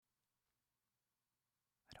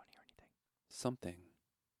something,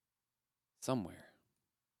 somewhere,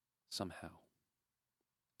 somehow,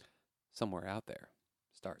 somewhere out there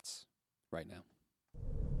starts right now.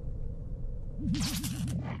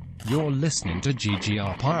 You're listening to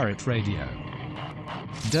GGR Pirate Radio.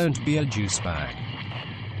 Don't be a juice bag.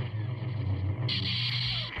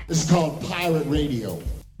 This is called Pirate Radio.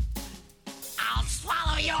 I'll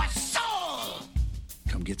swallow your soul!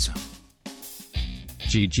 Come get some.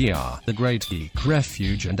 GGR, the Great Geek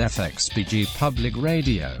Refuge and FXBG Public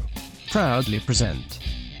Radio, proudly present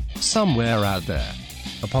Somewhere Out There,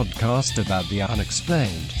 a podcast about the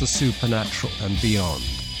unexplained, the supernatural, and beyond.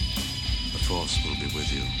 The Force will be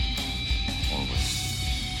with you, always.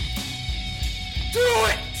 Do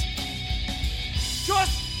it!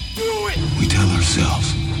 Just do it! We tell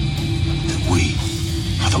ourselves that we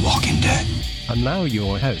are the Walking Dead. And now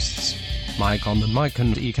your hosts, Mike on the mic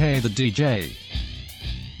and EK the DJ.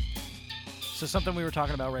 So something we were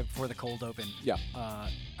talking about right before the cold open. Yeah.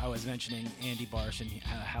 I was mentioning Andy Barsh and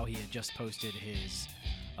how he had just posted his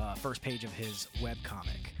first page of his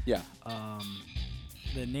webcomic. Yeah.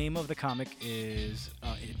 The name of the comic is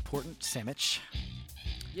Important Sandwich.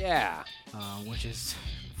 Yeah. Which is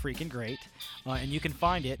freaking great. And you can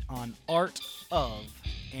find it on Art of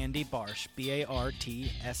Andy Barsh,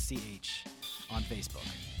 BARTSCH, on Facebook.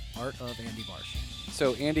 Art of Andy Barsh.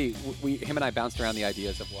 So Andy, him and I bounced around the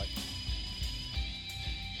ideas of what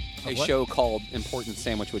a what? show called Important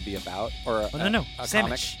Sandwich would be about, or a No. a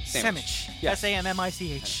Sandwich. comic. Sandwich. Yes.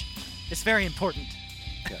 SAMMICH. It's very important.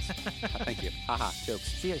 Yes. Thank you. Haha. Jokes.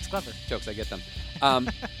 See, it's clever. Jokes. I get them.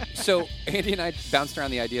 So Andy and I bounced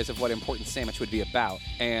around the ideas of what Important Sandwich would be about,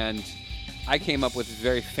 and I came up with a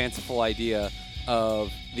very fanciful idea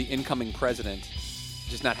of the incoming president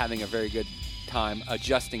just not having a very good time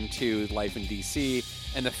adjusting to life in D.C.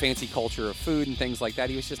 and the fancy culture of food and things like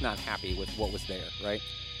that. He was just not happy with what was there, right?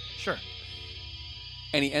 Sure.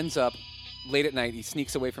 And he ends up, late at night, he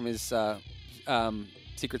sneaks away from his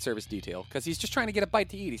Secret Service detail because he's just trying to get a bite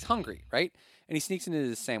to eat. He's hungry, right? And he sneaks into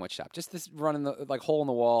this sandwich shop, just this hole in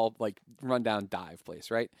the wall, like rundown dive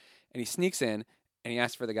place, right? And he sneaks in and he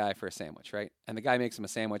asks for the guy for a sandwich, right? And the guy makes him a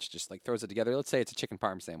sandwich, just like throws it together. Let's say it's a chicken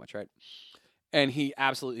parm sandwich, right? And he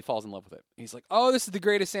absolutely falls in love with it. He's like, oh, this is the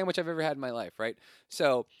greatest sandwich I've ever had in my life, right?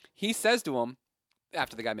 So he says to him,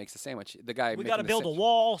 after the guy makes the sandwich, the guy We making got to the build a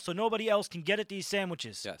wall so nobody else can get at these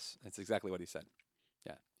sandwiches. Yes, that's exactly what he said.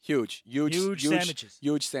 Yeah, huge sandwiches.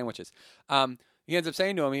 Huge sandwiches. He ends up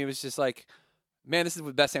saying to him, he was just like, man, this is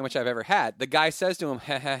the best sandwich I've ever had. The guy says to him,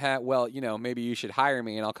 ha, ha, ha, well, maybe you should hire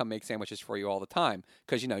me and I'll come make sandwiches for you all the time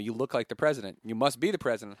because, you look like the president. You must be the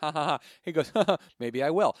president. Ha, ha, ha. He goes, ha, ha, maybe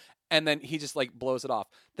I will. And then he just, blows it off.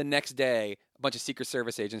 The next day, a bunch of Secret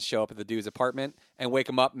Service agents show up at the dude's apartment and wake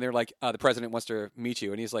him up, and they're like, the president wants to meet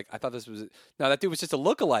you. And he's like, I thought this was – no, that dude was just a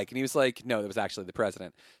lookalike. And he was like, no, that was actually the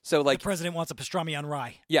president. So, The president wants a pastrami on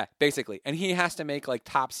rye. Yeah, basically. And he has to make,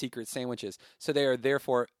 top secret sandwiches. So they are,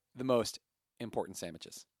 therefore, the most – important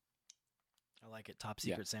sandwiches. I like it. Top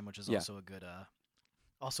Secret Sandwich is Yeah. also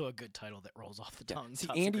a good title that rolls off the tongue. See,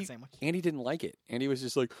 Top Andy, Secret Sandwich. Andy didn't like it. Andy was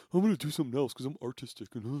just like, I'm going to do something else because I'm artistic.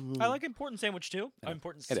 I like Important Sandwich too. Yeah.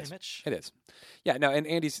 Important It is. Sandwich. It is. Yeah, no, and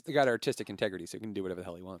Andy's got artistic integrity, so he can do whatever the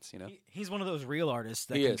hell he wants, He's one of those real artists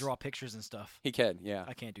that He can is. draw pictures and stuff. He can, yeah.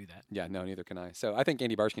 I can't do that. Yeah, no, neither can I. So I think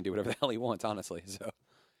Andy Barsh can do whatever the hell he wants, honestly. So,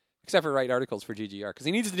 except for write articles for GGR, because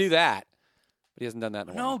he needs to do that, but he hasn't done that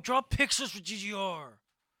in a while. No, draw pictures for GGR.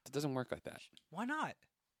 It doesn't work like that. Why not?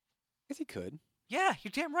 Because he could. Yeah,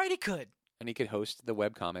 you're damn right he could. And he could host the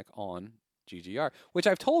webcomic on GGR, which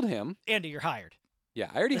I've told him. Andy, you're hired. Yeah,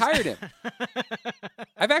 I already hired him.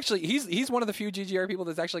 I've actually, he's one of the few GGR people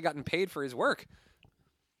that's actually gotten paid for his work.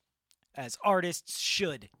 As artists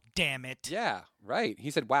should, damn it. Yeah, right. He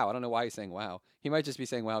said, wow. I don't know why he's saying wow. He might just be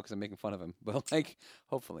saying wow because I'm making fun of him. But,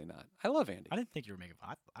 hopefully not. I love Andy. I didn't think you were making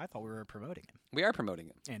fun. I thought we were promoting him. We are promoting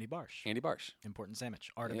him. Andy Barsh. Andy Barsh. Important Sandwich.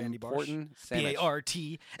 Art of Andy Barsh. Important Sandwich.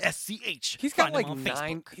 BARTSCH. He's got Find him on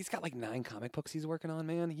nine. Facebook. He's got 9 comic books he's working on,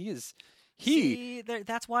 man. See,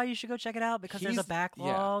 that's why you should go check it out because there's a He's-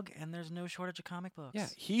 backlog and there's no shortage of comic books. Yeah,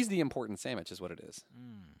 he's the important sandwich is what it is.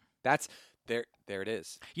 Mm. That's, there it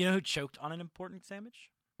is. You know who choked on an important sandwich?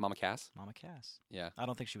 Mama Cass? Mama Cass. Yeah. I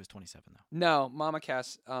don't think she was 27 though. No, Mama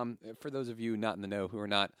Cass, for those of you not in the know who are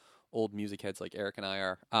not old music heads like Eric and I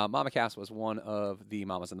are, Mama Cass was one of the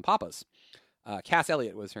Mamas and the Papas. Cass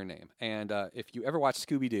Elliot was her name. And if you ever watched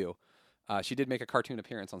Scooby-Doo, she did make a cartoon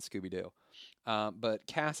appearance on Scooby-Doo. But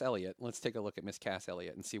Cass Elliot, let's take a look at Miss Cass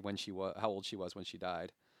Elliot and see how old she was when she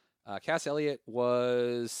died. Cass Elliot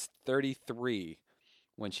was 33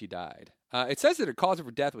 when she died. It says that her cause of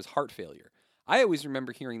her death was heart failure. I always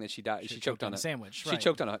remember hearing that she died. She choked on a sandwich. She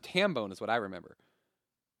choked on a ham bone, is what I remember.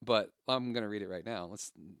 But I'm going to read it right now.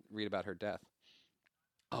 Let's read about her death.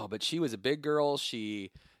 Oh, but she was a big girl.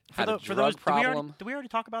 She had a drug problem. Did we already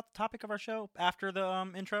talk about the topic of our show after the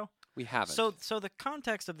intro? We haven't. So the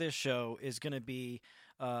context of this show is going to be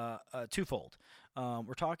twofold.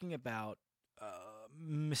 We're talking about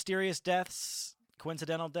mysterious deaths,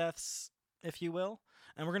 coincidental deaths, if you will.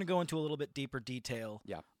 And we're going to go into a little bit deeper detail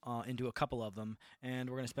into a couple of them. And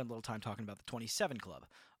we're going to spend a little time talking about the 27 Club,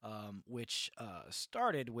 which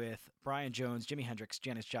started with Brian Jones, Jimi Hendrix,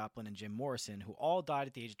 Janis Joplin, and Jim Morrison, who all died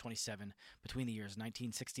at the age of 27 between the years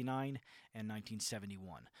 1969 and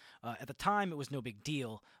 1971. At the time, it was no big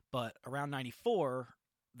deal, but around 94,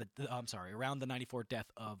 around the 94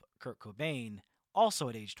 death of Kurt Cobain, also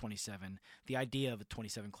at age 27, the idea of a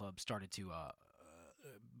 27 Club started to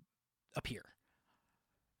appear.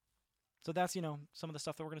 So that's, some of the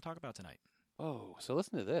stuff that we're going to talk about tonight. Oh, so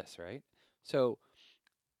listen to this, right? So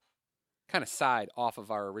kind of side off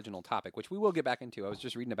of our original topic, which we will get back into. I was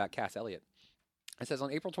just reading about Cass Elliot. It says,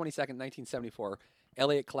 on April 22nd, 1974,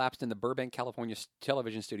 Elliot collapsed in the Burbank, California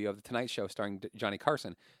television studio of The Tonight Show starring Johnny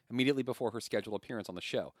Carson immediately before her scheduled appearance on the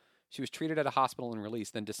show. She was treated at a hospital and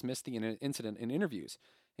released, then dismissed the incident in interviews,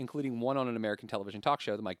 including one on an American television talk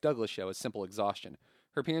show, The Mike Douglas Show, as simple exhaustion.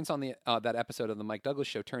 Her appearance on that episode of The Mike Douglas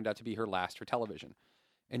Show turned out to be her last for television.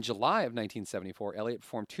 In July of 1974, Elliot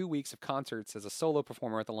performed 2 weeks of concerts as a solo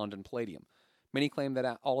performer at the London Palladium. Many claim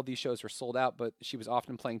that all of these shows were sold out, but she was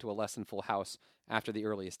often playing to a less than full house after the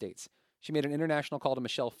earliest dates. She made an international call to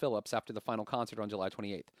Michelle Phillips after the final concert on July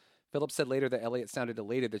 28th. Phillips said later that Elliot sounded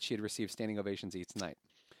elated that she had received standing ovations each night.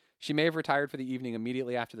 She may have retired for the evening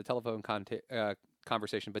immediately after the telephone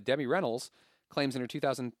conversation, but Debbie Reynolds claims in her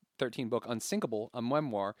 2013 book Unsinkable, a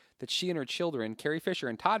memoir, that she and her children, Carrie Fisher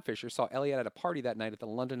and Todd Fisher, saw Elliot at a party that night at the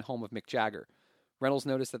London home of Mick Jagger. Reynolds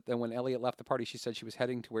noticed that when Elliot left the party, she said she was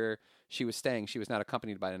heading to where she was staying. She was not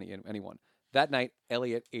accompanied by anyone. That night,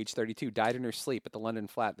 Elliot, age 32, died in her sleep at the London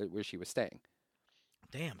flat where she was staying.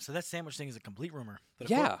 Damn, so that sandwich thing is a complete rumor. But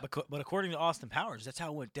yeah. But according to Austin Powers, that's how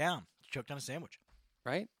it went down. She choked on a sandwich.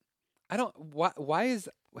 Right? I don't.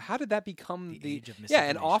 How did that become the age of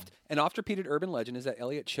misinformation? Yeah, an oft-repeated urban legend is that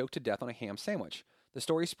Elliot choked to death on a ham sandwich. The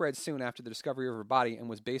story spread soon after the discovery of her body and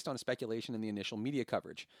was based on speculation in the initial media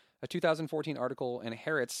coverage. A 2014 article in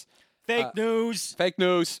Haaretz. Fake news. Fake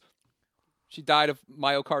news. She died of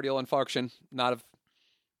myocardial infarction, not of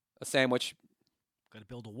a sandwich. Got to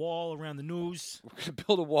build a wall around the news. We're going to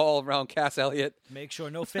build a wall around Cass Elliot. Make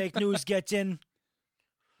sure no fake news gets in.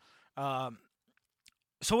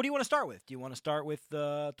 So what do you want to start with? Do you want to start with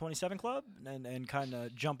the 27 Club and kind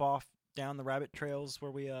of jump off down the rabbit holes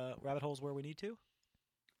where we need to?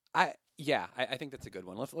 I think that's a good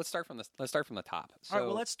one. Let's start from the top. So, all right,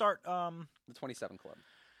 well, let's start the 27 Club.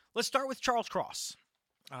 Let's start with Charles Cross.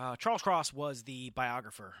 Charles Cross was the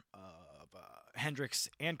biographer of Hendrix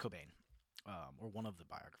and Cobain, or one of the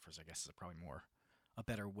biographers, I guess is probably a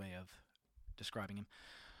better way of describing him.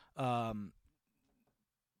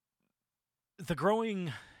 The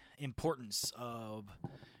growing importance of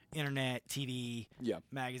internet, TV,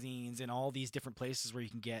 magazines, and all these different places where you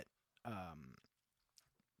can get,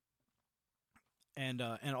 and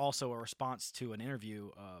also a response to an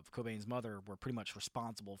interview of Cobain's mother were pretty much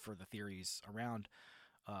responsible for the theories around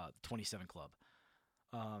the 27 Club.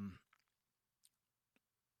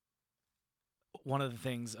 One of the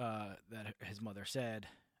things that his mother said,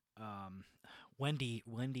 Wendy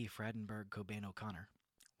Fredenberg Cobain O'Connor.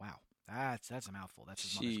 Wow. That's a mouthful. That's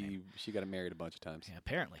his mother's name. She got married a bunch of times. Yeah,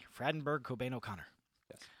 apparently. Fredenberg Cobain O'Connor.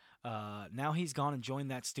 Yes. Now he's gone and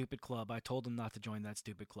joined that stupid club. I told him not to join that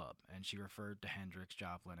stupid club. And she referred to Hendrix,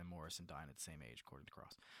 Joplin, and Morrison dying at the same age, according to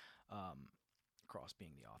Cross. Cross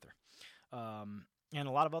being the author. And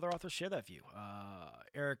a lot of other authors share that view.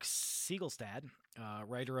 Eric Siegelstad,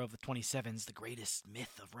 writer of the 27s, The Greatest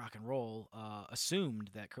Myth of Rock and Roll, assumed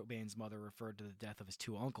that Cobain's mother referred to the death of his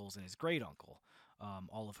two uncles and his great uncle,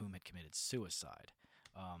 all of whom had committed suicide.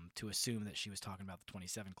 To assume that she was talking about the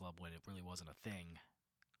 27 Club when it really wasn't a thing.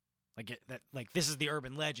 Like this is the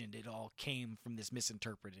urban legend. It all came from this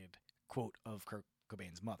misinterpreted quote of Kurt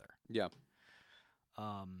Cobain's mother. Yeah.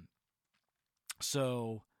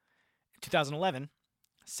 So, in 2011,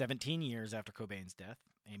 17 years after Cobain's death,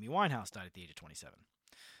 Amy Winehouse died at the age of 27.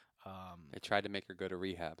 They tried to make her go to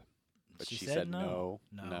rehab, but she said no.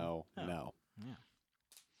 Yeah.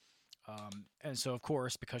 And so, of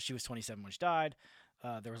course, because she was 27 when she died,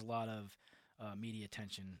 there was a lot of media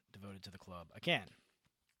attention devoted to the club. Again,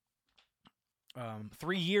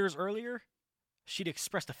 3 years earlier, she'd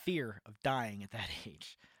expressed a fear of dying at that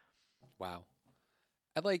age. Wow.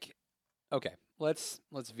 Okay, let's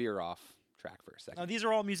veer off track for a second. Now, these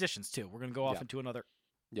are all musicians too. We're going to go off Yeah. into another.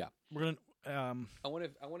 Yeah. We're going to. I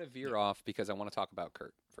want to veer off because I want to talk about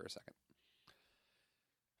Kurt for a second.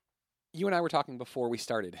 You and I were talking before we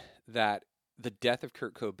started that the death of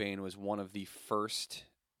Kurt Cobain was one of the first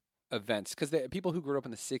events, because the people who grew up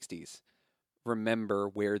in the 60s remember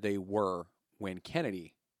where they were when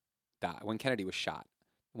Kennedy died, when Kennedy was shot,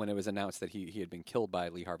 when it was announced that he had been killed by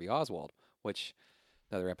Lee Harvey Oswald, which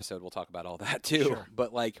another episode we'll talk about all that too. Sure.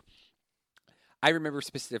 But like, I remember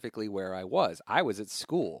specifically where I was. I was at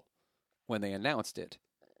school when they announced it,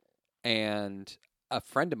 and a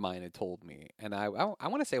friend of mine had told me, and I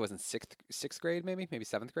want to say I was in sixth grade, maybe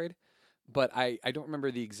seventh grade, but I don't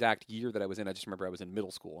remember the exact year that I was in. I just remember I was in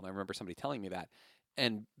middle school, and I remember somebody telling me that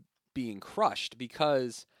and being crushed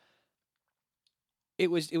because it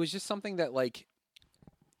was just something that, like,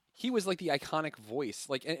 he was like the iconic voice,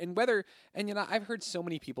 like, and whether, and you know, I've heard so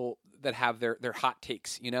many people that have their hot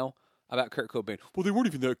takes, you know, about Kurt Cobain. Well, they weren't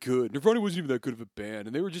even that good. Nirvana wasn't even that good of a band,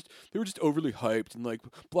 and they were just overly hyped and like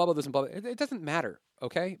blah blah this and blah. It doesn't matter,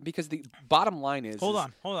 okay? Because the bottom line is Hold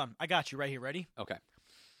on. I got you right here. Ready? Okay.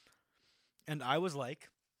 And I was like,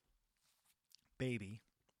 baby,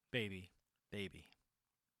 baby, baby,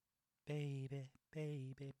 baby,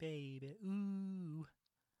 baby, baby, ooh.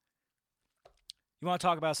 You want to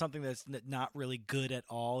talk about something that's not really good at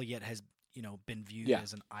all, yet has, you know, been viewed Yeah.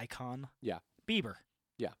 as an icon? Yeah. Bieber.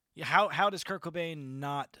 Yeah. How does Kurt Cobain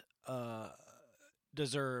not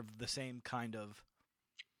deserve the same kind of...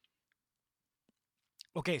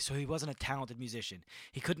 Okay, so he wasn't a talented musician.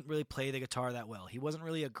 He couldn't really play the guitar that well. He wasn't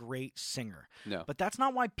really a great singer. No. But that's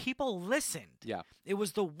not why people listened. Yeah. It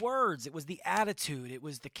was the words. It was the attitude. It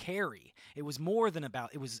was the carry. It was more than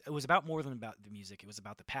about. It was about more than about the music. It was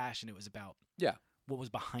about the passion. It was about Yeah. what was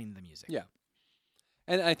behind the music. Yeah.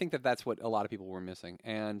 And I think that that's what a lot of people were missing.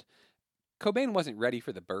 And Cobain wasn't ready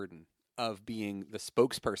for the burden of being the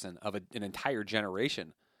spokesperson of an entire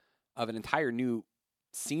generation, of an entire new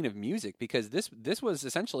scene of music, because this was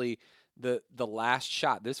essentially the last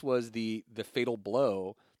shot. This was the fatal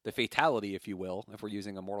blow, the fatality, if you will, if we're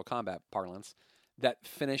using a Mortal Kombat parlance, that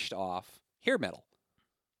finished off hair metal.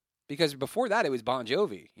 Because before that, it was Bon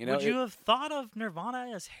Jovi. You know, Would you have thought of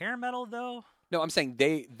Nirvana as hair metal, though? No, I'm saying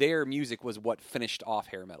their music was what finished off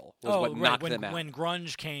hair metal. Was what knocked them out. When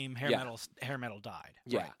grunge came, hair metal died.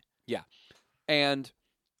 Yeah, Right. yeah. And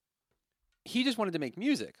he just wanted to make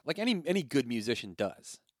music, like any good musician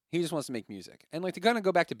does. He just wants to make music. And like to kind of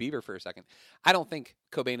go back to Bieber for a second, I don't think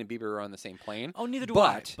Cobain and Bieber are on the same plane. Oh, neither do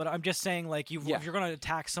but, I. But I'm just saying, like, if you're going to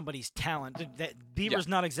attack somebody's talent, Bieber's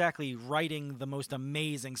not exactly writing the most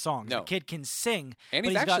amazing songs. No. The kid can sing, and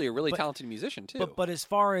he's actually a really talented musician too. But as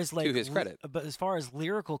far as like to his credit, but as far as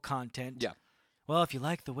lyrical content, yeah. Well, if you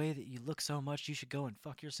like the way that you look so much, you should go and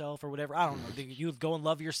fuck yourself or whatever. I don't know. You go and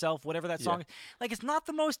love yourself, whatever that song is. Like, it's not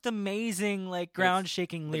the most amazing, like,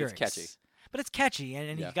 ground-shaking lyrics. It's catchy. But it's catchy,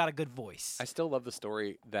 and he's got a good voice. I still love the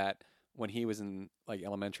story that when he was in, like,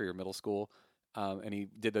 elementary or middle school, and he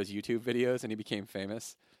did those YouTube videos and he became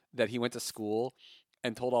famous, that he went to school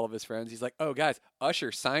and told all of his friends, he's like, oh, guys,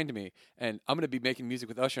 Usher signed me, and I'm going to be making music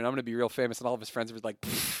with Usher, and I'm going to be real famous. And all of his friends were like,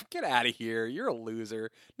 get out of here. You're a loser.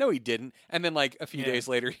 No, he didn't. And then, like, a few days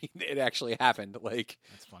later, it actually happened. Like,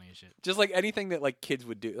 that's funny as shit. Just like anything that, like, kids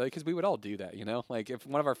would do. Like, because we would all do that, you know? Like, if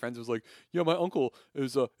one of our friends was like, yeah, my uncle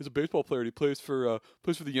is a baseball player, and he plays for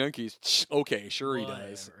the Yankees. Okay, sure he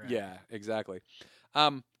does. Right. Yeah, exactly.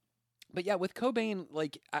 But yeah, with Cobain,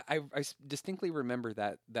 like I distinctly remember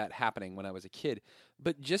that happening when I was a kid,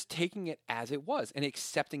 but just taking it as it was and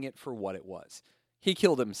accepting it for what it was. He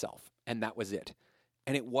killed himself, and that was it.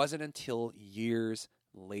 And it wasn't until years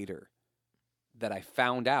later that I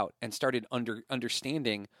found out and started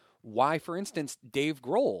understanding why, for instance, Dave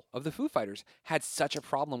Grohl of the Foo Fighters had such a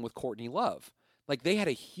problem with Courtney Love. Like they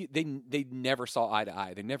had they never saw eye to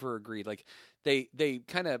eye. They never agreed. Like they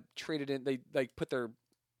kind of traded in. They like put their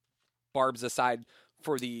barbs aside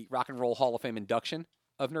for the Rock and Roll Hall of Fame induction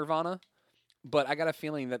of Nirvana, but I got a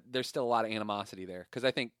feeling that there's still a lot of animosity there because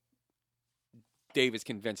I think Dave is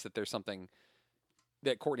convinced that there's something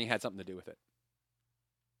that Courtney had something to do with it.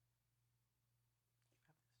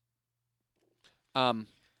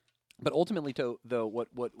 But ultimately, though, what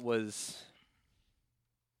was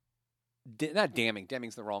not damning?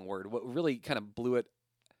 Damning's the wrong word. What really kind of blew it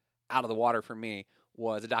out of the water for me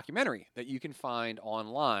was a documentary that you can find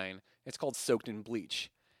online. It's called Soaked in Bleach.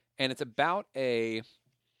 And it's about a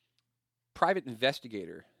private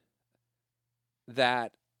investigator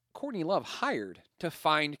that Courtney Love hired to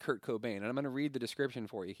find Kurt Cobain. And I'm going to read the description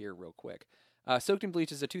for you here real quick. Soaked in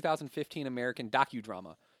Bleach is a 2015 American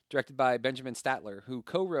docudrama directed by Benjamin Statler, who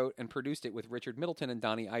co-wrote and produced it with Richard Middleton and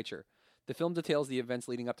Donnie Eicher. The film details the events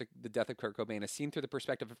leading up to the death of Kurt Cobain, as seen through the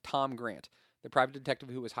perspective of Tom Grant, the private detective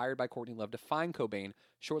who was hired by Courtney Love to find Cobain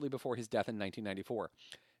shortly before his death in 1994.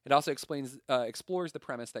 It also explores the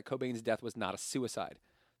premise that Cobain's death was not a suicide.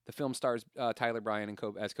 The film stars Tyler Bryan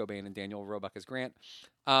as Cobain and Daniel Roebuck as Grant.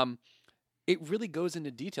 It really goes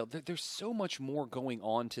into detail. There's so much more going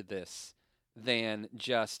on to this than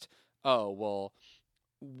just, oh, well,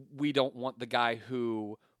 we don't want the guy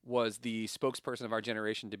who was the spokesperson of our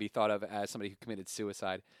generation to be thought of as somebody who committed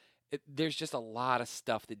suicide. There's just a lot of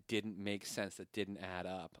stuff that didn't make sense, that didn't add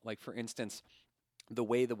up. Like, for instance, the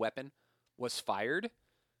way the weapon was fired,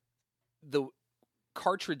 the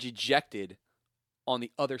cartridge ejected on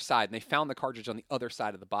the other side, and they found the cartridge on the other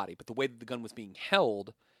side of the body. But the way that the gun was being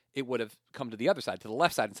held, it would have come to the other side, to the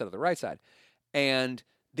left side instead of the right side. And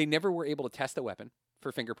they never were able to test the weapon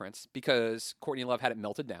for fingerprints because Courtney Love had it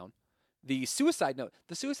melted down. The suicide note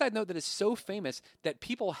that is so famous that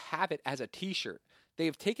people have it as a T-shirt. They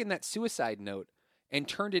have taken that suicide note and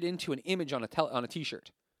turned it into an image on a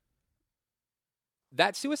T-shirt.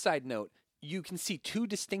 That suicide note, you can see two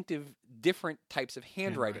distinctive, different types of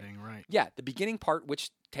handwriting. Right. Yeah, the beginning part, which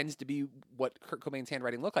tends to be what Kurt Cobain's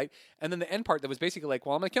handwriting looked like, and then the end part that was basically like,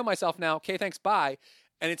 well, I'm going to kill myself now. Okay, thanks, bye.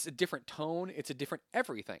 And it's a different tone. It's a different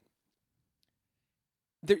everything.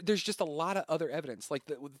 There's just a lot of other evidence, like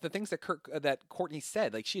the things that Courtney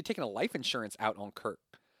said. Like, she had taken a life insurance out on Kurt.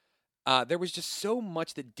 There was just so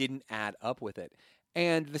much that didn't add up with it.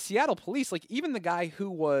 And the Seattle police, like, even the guy who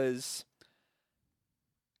was...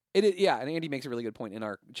 and Andy makes a really good point in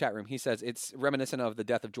our chat room. He says it's reminiscent of the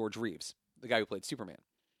death of George Reeves, the guy who played Superman,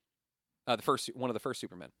 one of the first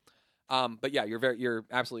Supermen. But yeah, you're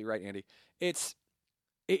absolutely right, Andy.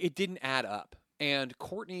 It didn't add up, and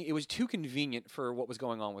Courtney, it was too convenient for what was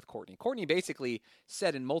going on with Courtney. Courtney basically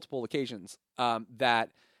said in multiple occasions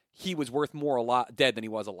that he was worth more dead than he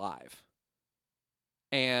was alive,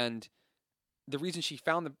 and the reason she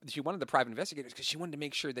wanted the private investigator is because she wanted to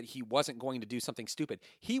make sure that he wasn't going to do something stupid.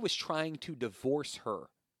 He was trying to divorce her.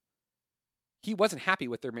 He wasn't happy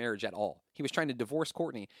with their marriage at all. He was trying to divorce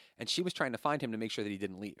Courtney, and she was trying to find him to make sure that he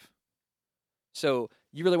didn't leave. So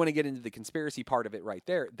you really want to get into the conspiracy part of it right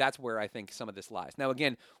there. That's where I think some of this lies. Now,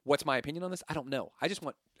 again, what's my opinion on this? I don't know. I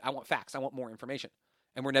want facts. I want more information.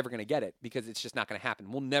 And we're never going to get it because it's just not going to happen.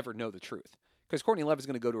 We'll never know the truth. Because Courtney Love is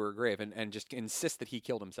going to go to her grave and just insist that he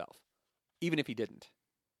killed himself, even if he didn't.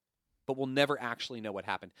 But we'll never actually know what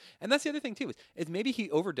happened. And that's the other thing, too, is maybe he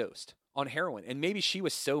overdosed on heroin, and maybe she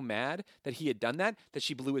was so mad that he had done that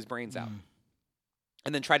she blew his brains out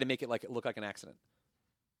and then tried to make it look like an accident.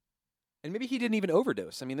 And maybe he didn't even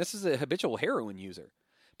overdose. I mean, this is a habitual heroin user.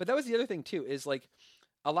 But that was the other thing, too, is like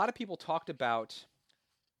a lot of people talked about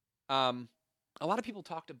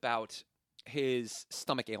his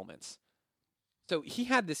stomach ailments. So he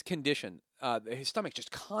had this condition. His stomach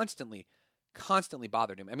just constantly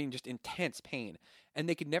bothered him. I mean, just intense pain. And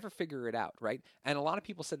they could never figure it out, right? And a lot of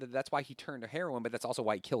people said that that's why he turned to heroin, but that's also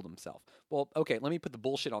why he killed himself. Well, okay, let me put the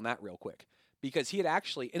bullshit on that real quick. Because he had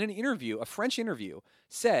actually, in an interview, a French interview,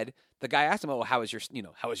 said, the guy asked him, oh, how is your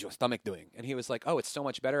stomach doing? And he was like, oh, it's so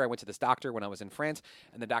much better. I went to this doctor when I was in France,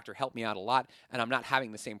 and the doctor helped me out a lot, and I'm not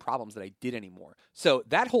having the same problems that I did anymore. So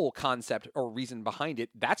that whole concept or reason behind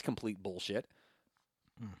it, that's complete bullshit.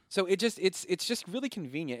 So it's just really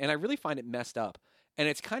convenient, and I really find it messed up, and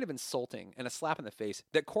it's kind of insulting and a slap in the face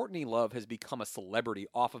that Courtney Love has become a celebrity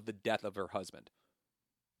off of the death of her husband.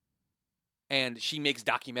 And she makes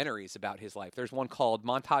documentaries about his life. There's one called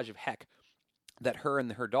Montage of Heck that her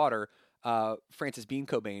and her daughter, Frances Bean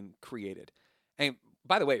Cobain, created. And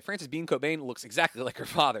by the way, Frances Bean Cobain looks exactly like her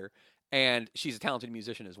father, and she's a talented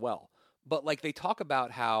musician as well. But like they talk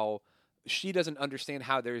about how she doesn't understand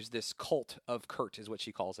how there's this cult of Kurt, is what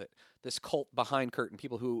she calls it. This cult behind Kurt and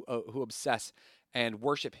people who obsess and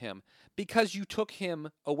worship him because you took him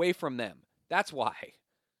away from them. That's why.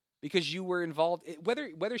 Because you were involved,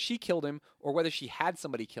 whether she killed him or whether she had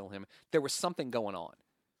somebody kill him, there was something going on.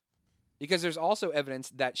 Because there's also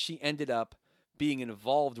evidence that she ended up being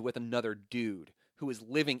involved with another dude who was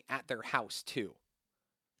living at their house too.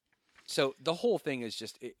 So the whole thing is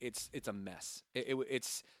just it's a mess.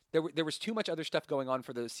 There was too much other stuff going on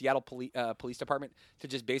for the Seattle police department to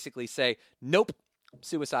just basically say nope,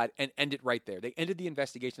 suicide, and end it right there. They ended the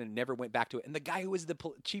investigation and never went back to it. And the guy who was the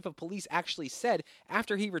chief of police actually said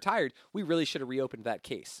after he retired, we really should have reopened that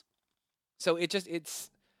case. So it's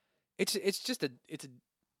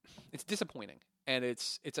disappointing, and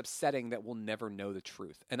it's upsetting that we'll never know the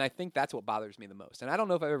truth. And I think that's what bothers me the most. And I don't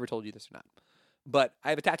know if I've ever told you this or not, but I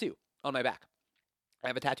have a tattoo on my back. I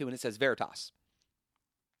have a tattoo and it says Veritas.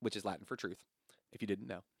 which is Latin for truth, if you didn't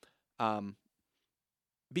know.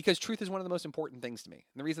 Because truth is one of the most important things to me.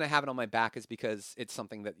 And the reason I have it on my back is because it's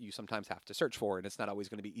something that you sometimes have to search for, and it's not always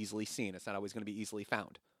going to be easily seen. It's not always going to be easily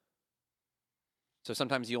found. So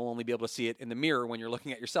sometimes you'll only be able to see it in the mirror when you're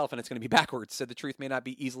looking at yourself, and it's going to be backwards, so the truth may not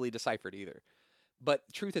be easily deciphered either. But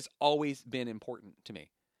truth has always been important to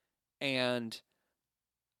me. And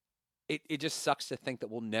it just sucks to think that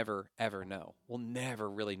we'll never, ever know. We'll never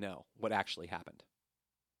really know what actually happened.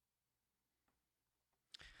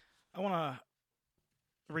 I want to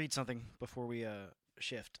read something before we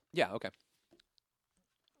shift. Yeah, okay.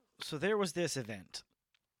 So there was this event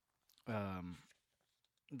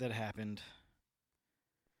that happened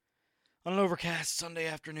on an overcast Sunday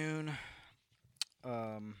afternoon.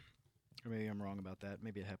 Or maybe I'm wrong about that.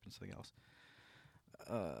 Maybe it happened something else.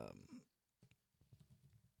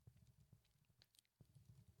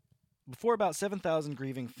 Before about 7,000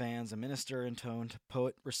 grieving fans, a minister intoned, a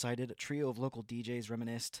poet recited, a trio of local DJs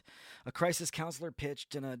reminisced, a crisis counselor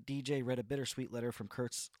pitched, and a DJ read a bittersweet letter from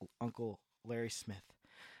Kurt's uncle, Larry Smith,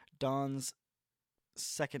 Don's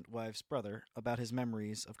second wife's brother, about his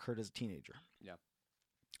memories of Kurt as a teenager. Yeah.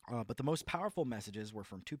 But the most powerful messages were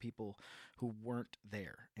from two people who weren't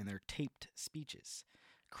there in their taped speeches.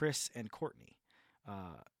 Chris and Courtney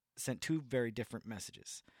sent two very different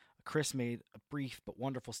messages. Chris made a brief but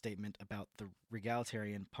wonderful statement about the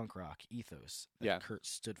egalitarian punk rock ethos that Kurt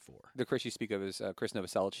stood for. The Chris you speak of is Chris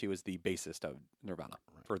Novoselic. He was the bassist of Nirvana,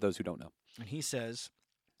 for those who don't know. And he says,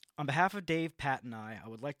 "On behalf of Dave, Pat, and I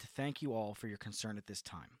would like to thank you all for your concern at this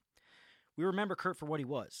time. We remember Kurt for what he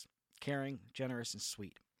was, caring, generous, and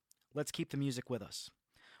sweet. Let's keep the music with us.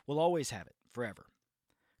 We'll always have it, forever.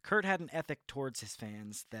 Kurt had an ethic towards his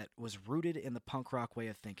fans that was rooted in the punk rock way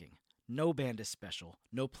of thinking. No band is special,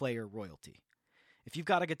 no player royalty. If you've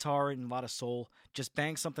got a guitar and a lot of soul, just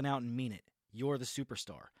bang something out and mean it. You're the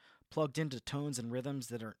superstar, plugged into tones and rhythms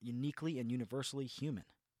that are uniquely and universally human.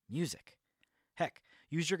 Music. Heck,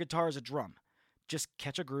 use your guitar as a drum. Just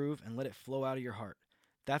catch a groove and let it flow out of your heart.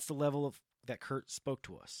 That's the level of that Kurt spoke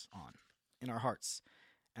to us on, in our hearts.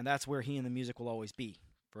 And that's where he and the music will always be,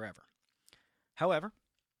 forever." However,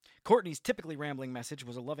 Courtney's typically rambling message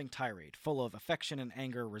was a loving tirade, full of affection and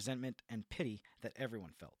anger, resentment, and pity that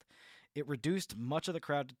everyone felt. It reduced much of the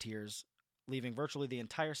crowd to tears, leaving virtually the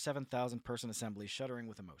entire 7,000-person assembly shuddering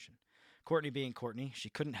with emotion. Courtney being Courtney, she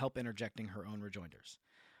couldn't help interjecting her own rejoinders.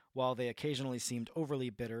 While they occasionally seemed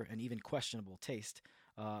overly bitter and even questionable taste,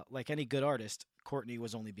 like any good artist, Courtney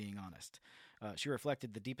was only being honest. She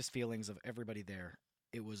reflected the deepest feelings of everybody there.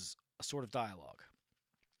 It was a sort of dialogue.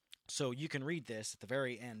 So you can read this at the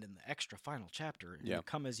very end in the extra final chapter in the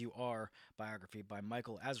Come As You Are biography by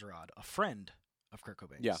Michael Azerrad, a friend of Kurt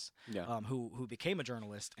Cobain's, who became a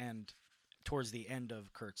journalist, and towards the end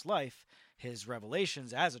of Kurt's life, his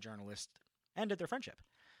revelations as a journalist ended their friendship.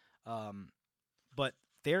 But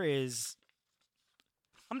there is...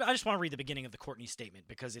 I just want to read the beginning of the Courtney statement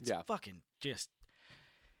because it's fucking just...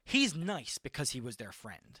 He's nice because he was their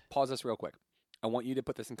friend. Pause this real quick. I want you to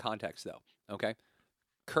put this in context, though, okay?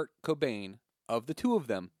 Kurt Cobain, of the two of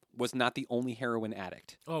them, was not the only heroin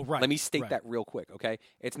addict. Oh, right. Let me state that real quick, okay?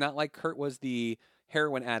 It's not like Kurt was the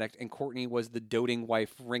heroin addict and Courtney was the doting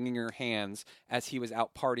wife wringing her hands as he was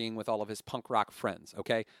out partying with all of his punk rock friends,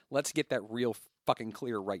 okay? Let's get that real fucking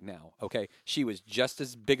clear right now, okay? She was just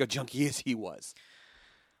as big a junkie as he was.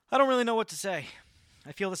 I don't really know what to say.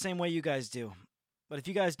 I feel the same way you guys do. But if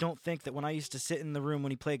you guys don't think that when I used to sit in the room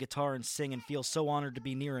when he played guitar and sing and feel so honored to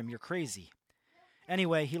be near him, you're crazy.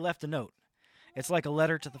 Anyway, he left a note. It's like a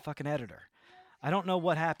letter to the fucking editor. I don't know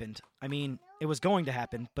what happened. I mean, it was going to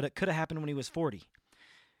happen, but it could have happened when he was 40.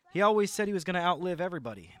 He always said he was going to outlive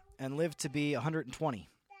everybody and live to be 120.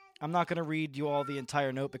 I'm not going to read you all the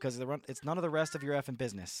entire note because it's none of the rest of your effing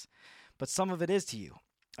business. But some of it is to you.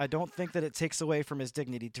 I don't think that it takes away from his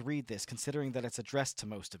dignity to read this, considering that it's addressed to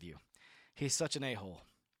most of you. He's such an a-hole.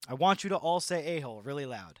 I want you to all say a-hole really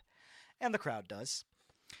loud. And the crowd does.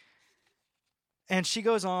 And she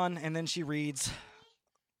goes on, and then she reads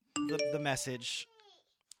the message,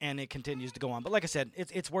 and it continues to go on. But like I said,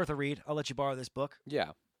 it's worth a read. I'll let you borrow this book.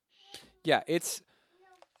 Yeah. Yeah, it's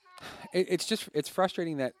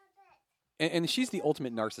frustrating that, and she's the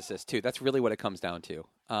ultimate narcissist, too. That's really what it comes down to.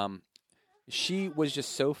 She was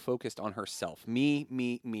just so focused on herself. Me,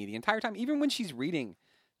 the entire time, even when she's reading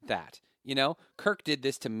that. You know, Kirk did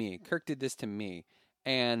this to me. Kirk did this to me.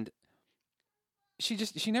 And she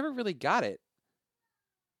never really got it.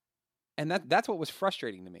 And that's what was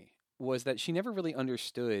frustrating to me, was that she never really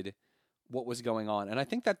understood what was going on. And I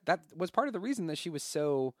think that was part of the reason that she was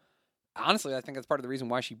so... Honestly, I think that's part of the reason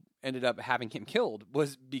why she ended up having him killed,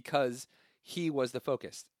 was because he was the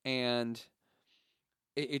focus, and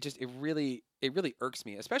it really irks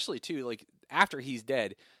me, especially too, like after he's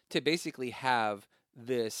dead, to basically have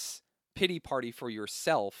this pity party for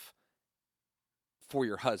yourself for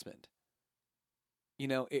your husband. You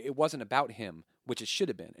know, it wasn't about him, which it should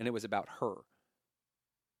have been, and it was about her.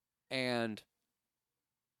 And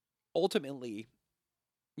ultimately,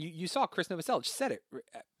 you saw Chris Novoselic said it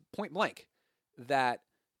point blank, that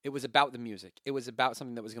it was about the music. It was about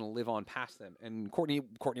something that was going to live on past them. And Courtney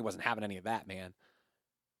wasn't having any of that, man.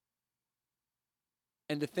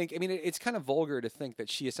 And to think, I mean, it's kind of vulgar to think that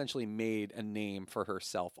she essentially made a name for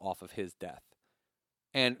herself off of his death.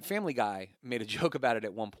 And Family Guy made a joke about it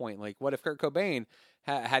at one point. Like, what if Kurt Cobain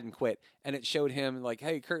hadn't quit? And it showed him like,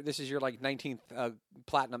 hey, Kurt, this is your like 19th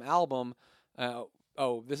platinum album.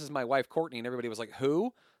 Oh, this is my wife, Courtney. And everybody was like,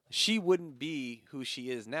 who? She wouldn't be who she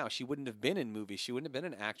is now. She wouldn't have been in movies. She wouldn't have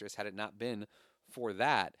been an actress had it not been for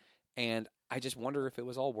that. And I just wonder if it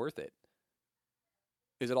was all worth it.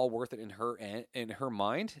 Is it all worth it in her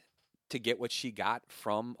mind to get what she got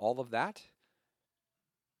from all of that?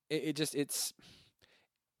 It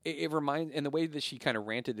reminds, and the way that she kind of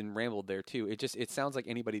ranted and rambled there too, it sounds like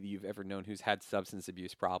anybody that you've ever known who's had substance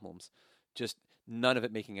abuse problems. Just none of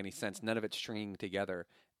it making any sense, none of it stringing together.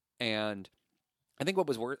 And I think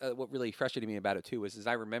what really frustrated me about it too is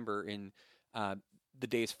I remember in the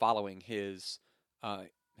days following his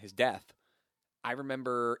death, I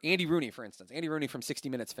remember Andy Rooney, for instance. Andy Rooney from 60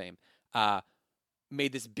 Minutes fame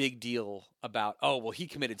made this big deal about, oh, well, he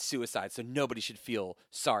committed suicide, so nobody should feel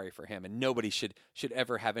sorry for him, and nobody should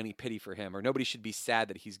ever have any pity for him, or nobody should be sad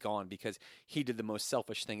that he's gone because he did the most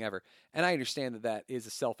selfish thing ever. And I understand that that is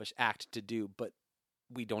a selfish act to do, but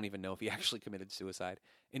we don't even know if he actually committed suicide.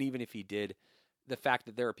 And even if he did, the fact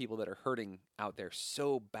that there are people that are hurting out there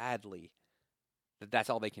so badly that that's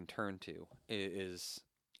all they can turn to is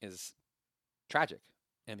tragic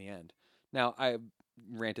in the end. Now, I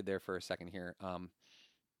ranted there for a second here. I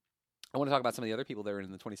want to talk about some of the other people that are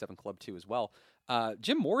in the 27 Club too as well.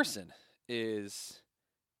 Jim Morrison is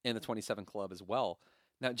in the 27 Club as well.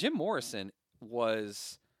 Now, Jim Morrison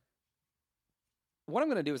was... What I'm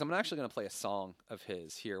going to do is I'm actually going to play a song of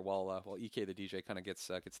his here while EK the DJ kind of gets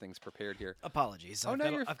things prepared here. Apologies. Oh,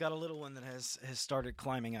 I've got a little one that has started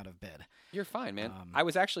climbing out of bed. You're fine, man. I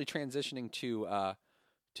was actually transitioning to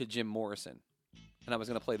Jim Morrison, and I was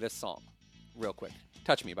going to play this song real quick.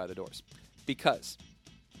 Touch Me by The Doors. Because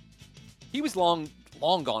he was long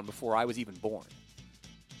gone before I was even born.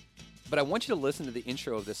 But I want you to listen to the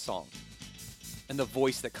intro of this song and the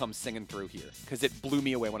voice that comes singing through here, because it blew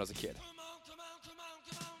me away when I was a kid.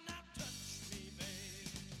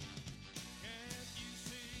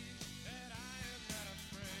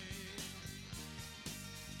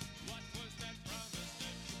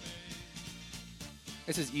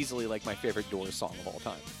 This is easily like my favorite Doors song of all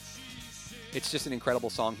time. It's just an incredible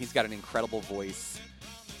song. He's got an incredible voice.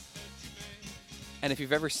 And if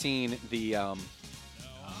you've ever seen the,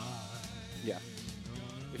 if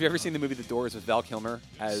you've ever seen the movie The Doors with Val Kilmer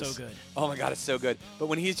as... So good. Oh my God, it's so good. But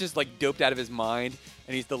when he's just like doped out of his mind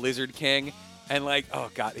and he's the Lizard King and like,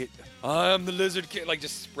 oh God, I'm the Lizard King, like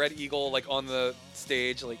just spread eagle like on the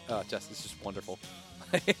stage. Like, oh, it's just wonderful.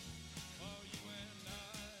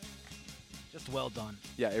 Just well done.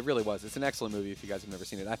 Yeah, it really was. It's an excellent movie if you guys have never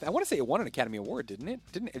seen it. I want to say it won an Academy Award, didn't it?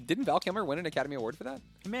 Didn't Val Kilmer win an Academy Award for that?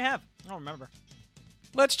 You may have. I don't remember.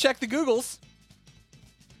 Let's check the Googles.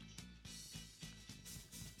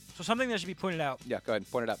 So something that should be pointed out Yeah, go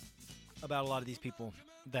ahead. Point it up. about a lot of these people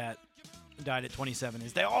that died at 27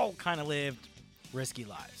 is they all kind of lived risky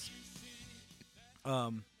lives.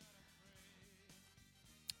 Amy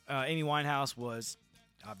Winehouse was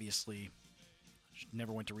obviously... She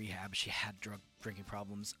never went to rehab. She had drinking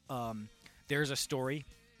problems. There's a story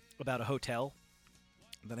about a hotel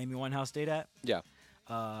that Amy Winehouse stayed at. Yeah.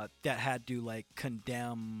 That had to like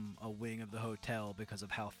condemn a wing of the hotel because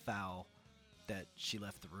of how foul that she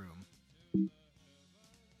left the room.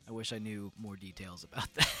 I wish I knew more details about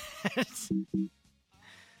that.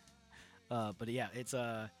 But yeah, it's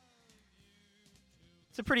a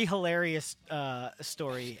pretty hilarious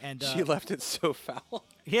story. And She left it so foul.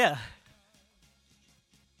 yeah.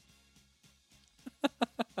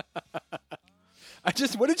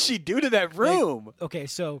 What did she do to that room? Okay,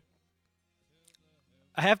 so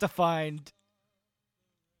I have to find.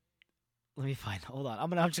 Let me find. Hold on.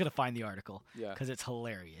 I'm just gonna find the article. Yeah. Because it's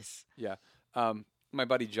hilarious. Yeah. My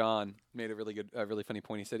buddy John made a really funny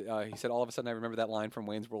point. He said all of a sudden I remember that line from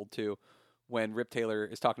Wayne's World 2 when Rip Taylor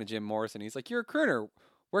is talking to Jim Morrison. He's like, "You're a crooner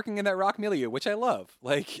working in that rock milieu," which I love.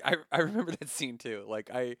 Like I remember that scene too. Like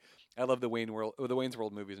I love the Wayne's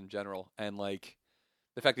World movies in general, and like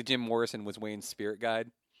The fact that Jim Morrison was Wayne's spirit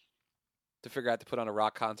guide to figure out to put on a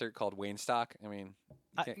rock concert called Wayne Stock. I mean,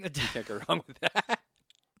 you can't go wrong with that.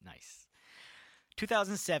 Nice.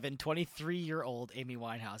 2007, 23-year-old Amy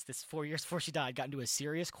Winehouse, this 4 years before she died, got into a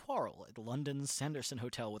serious quarrel at London's Sanderson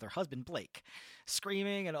Hotel with her husband, Blake.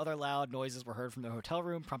 Screaming and other loud noises were heard from the hotel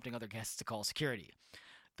room, prompting other guests to call security.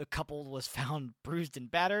 The couple was found bruised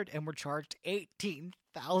and battered and were charged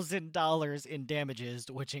 $18,000 in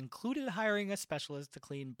damages, which included hiring a specialist to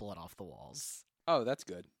clean blood off the walls. Oh, that's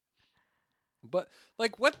good. But,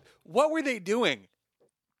 like, what were they doing?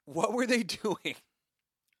 What were they doing?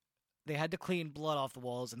 They had to clean blood off the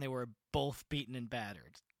walls, and they were both beaten and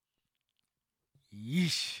battered.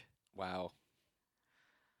 Yeesh. Wow.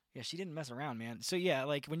 Yeah, she didn't mess around, man. So yeah,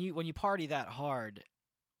 like when you party that hard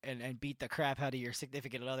and beat the crap out of your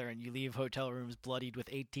significant other and you leave hotel rooms bloodied with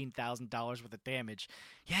 $18,000 worth of damage,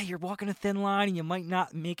 yeah, you're walking a thin line and you might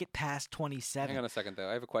not make it past 27. Hang on a second, though.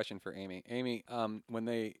 I have a question for Amy. Amy, when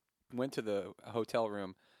they went to the hotel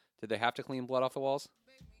room, did they have to clean blood off the walls?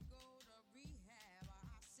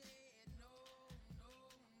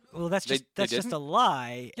 Well, that's just a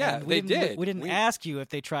lie. Yeah, and they did. We didn't ask you if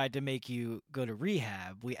they tried to make you go to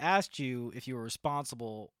rehab. We asked you if you were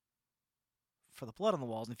responsible for the blood on the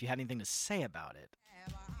walls and if you had anything to say about it.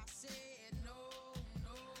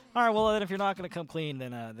 All right. Well, then if you're not going to come clean,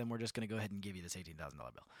 then we're just going to go ahead and give you this $18,000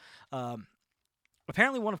 bill.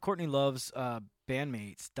 Apparently, one of Courtney Love's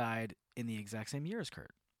bandmates died in the exact same year as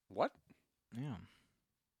Kurt. What? Yeah.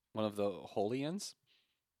 One of the Holians?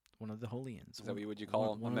 One of the Holians. Is that what you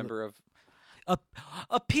call a member of...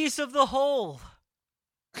 A piece of the whole.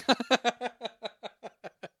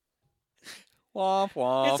 Womp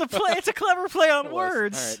womp. It's a clever play on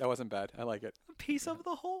words. All right, that wasn't bad. I like it. A piece of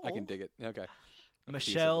the whole. I can dig it. Okay.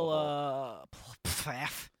 Michelle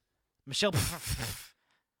Pfaff. Michelle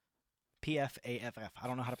P-F-A-F-F. I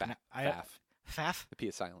don't know how to pronounce it. Pfaff? The P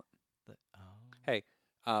is silent. Hey,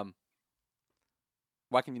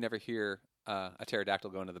 why can you never hear a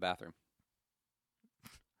pterodactyl go into the bathroom?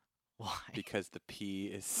 Why? Because the P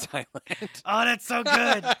is silent. Oh, that's so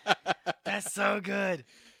good. That's so good.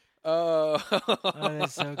 Oh,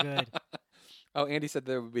 that's so good. Oh, Andy said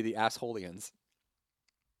there would be the Assholians.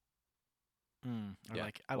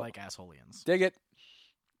 I like Assholians. Dig it.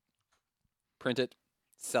 Print it.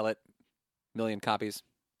 Sell it. 1,000,000 copies.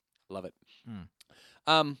 Love it.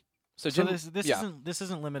 So this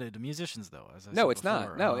isn't limited to musicians though. As I no, said it's before.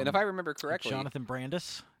 not. No, and if I remember correctly, Jonathan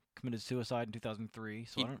Brandis committed suicide in 2003.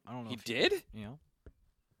 So I don't know. He did? You know,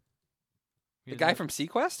 the guy from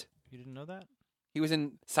Sequest? You didn't know that? He was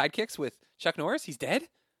in Sidekicks with Chuck Norris. He's dead?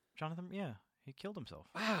 Jonathan, yeah, he killed himself.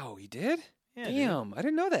 Wow, he did? Yeah, damn, dude. I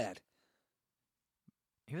didn't know that.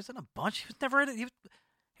 He was in a bunch. He was never in it.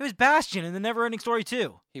 He was Bastion in the Neverending Story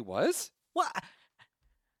 2. He was? What?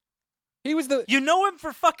 He was the... You know him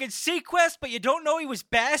for fucking Sequest, but you don't know he was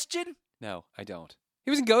Bastion? No, I don't.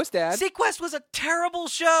 He was in Ghost Dad. Sequest was a terrible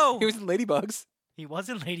show. He was in Ladybugs. He was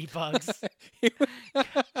in Ladybugs.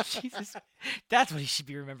 Jesus. That's what he should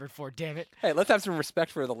be remembered for, damn it. Hey, let's have some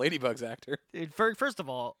respect for the Ladybugs actor. First of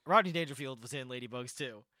all, Rodney Dangerfield was in Ladybugs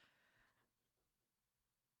too.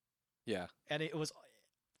 Yeah. And it was...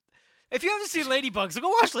 If you haven't seen Ladybugs, go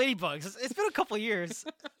watch Ladybugs. It's been a couple of years,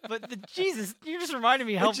 but Jesus, you just reminded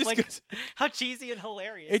me how cheesy and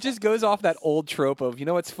hilarious. It just goes off that old trope of, you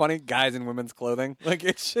know what's funny? Guys in women's clothing. Like,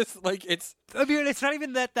 it's just, like, it's... I mean, it's not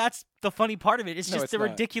even that's the funny part of it. It's just it's the not.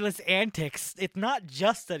 ridiculous antics. It's not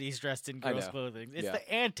just that he's dressed in girls' clothing. It's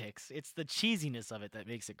the antics. It's the cheesiness of it that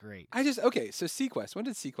makes it great. Okay, so Sequest. When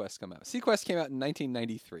did Sequest come out? Sequest came out in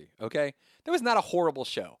 1993, okay? That was not a horrible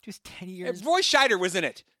show. Just 10 years. Roy Scheider was in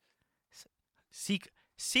it.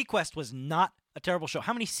 Sequest was not a terrible show.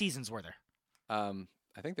 How many seasons were there? I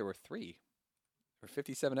think there were 3. There were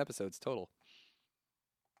 57 episodes total.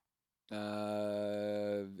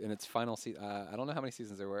 In its final season, I don't know how many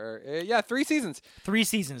seasons there were. 3 seasons. 3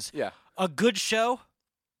 seasons. Yeah. A good show,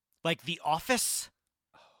 like The Office,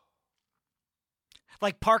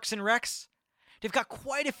 like Parks and Recs. They've got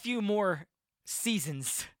quite a few more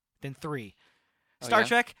seasons than 3. Star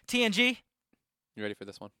Trek, TNG. You ready for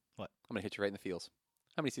this one? What? I'm gonna hit you right in the feels.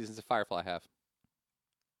 How many seasons does Firefly have?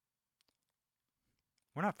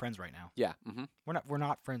 We're not friends right now. Yeah. Mm-hmm. We're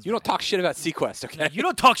not friends. You don't talk shit about Sequest, okay? No, you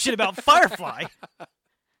don't talk shit about Firefly.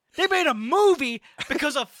 They made a movie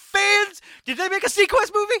because of fans. Did they make a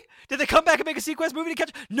Sequest movie? Did they come back and make a Sequest movie to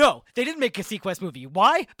catch? No, they didn't make a Sequest movie.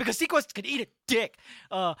 Why? Because Sequest could eat a dick.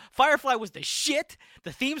 Firefly was the shit.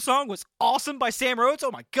 The theme song was awesome by Sam Rhodes.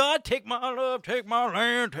 Oh my God, take my love, take my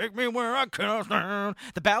land, take me where I cannot stand.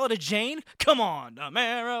 The Ballad of Jane. Come on, the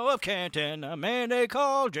Marrow of Canton, the man they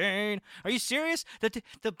call Jane. Are you serious?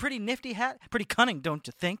 The pretty nifty hat, pretty cunning, don't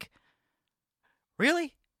you think?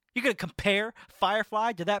 Really? You're going to compare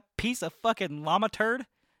Firefly to that piece of fucking llama turd?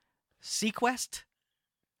 Sequest?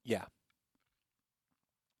 Yeah.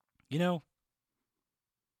 You know,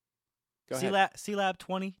 Go ahead. C-Lab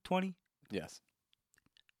 2020, Yes.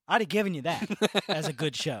 I'd have given you that as a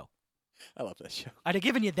good show. I love that show. I'd have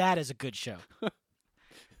given you that as a good show.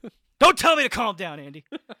 Don't tell me to calm down, Andy.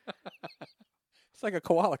 It's like a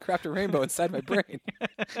koala crapped a rainbow inside my brain.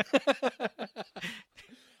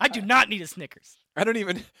 I do not need a Snickers. I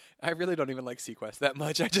really don't even like Sequest that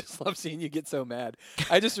much. I just love seeing you get so mad.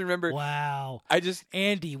 I just remember. Wow.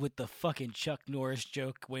 Andy with the fucking Chuck Norris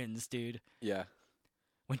joke wins, dude. Yeah.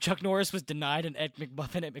 When Chuck Norris was denied an Egg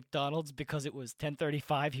McMuffin at McDonald's because it was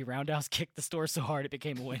 10:35, he roundhouse kicked the store so hard it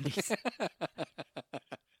became a Wendy's.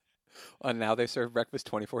 And now they serve breakfast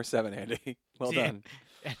 24/7, Andy. Well done.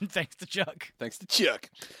 And thanks to Chuck. Thanks to Chuck.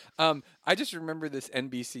 I just remember this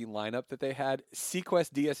NBC lineup that they had,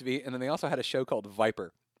 Sequest, DSV, and then they also had a show called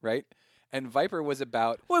Viper, right? And Viper was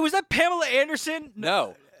about... Wait, was that Pamela Anderson?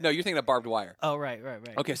 No, you're thinking of Barbed Wire. Oh, right.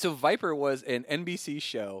 Okay, so Viper was an NBC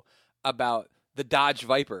show about the Dodge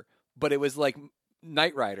Viper, but it was like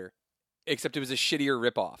Knight Rider, except it was a shittier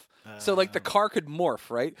ripoff. So like the car could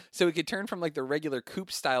morph, right? So it could turn from like the regular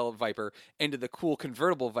coupe style Viper into the cool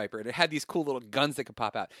convertible Viper. And it had these cool little guns that could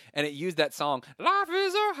pop out. And it used that song, "Life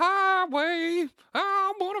is a highway,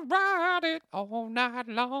 I'm gonna ride it all night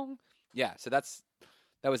long." Yeah, so that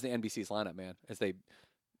was the NBC's lineup, man, as they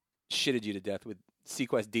shitted you to death with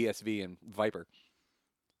Sequest, DSV, and Viper.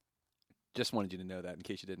 Just wanted you to know that in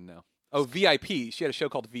case you didn't know. Oh, VIP. She had a show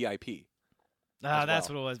called VIP. That's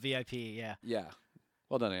what it was, VIP, yeah. Yeah.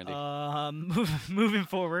 Well done, Andy. Moving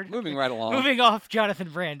forward. Moving right along. Moving off Jonathan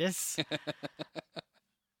Brandis.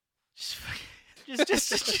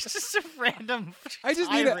 just a random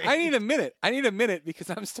I need a minute. I need a minute because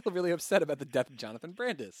I'm still really upset about the death of Jonathan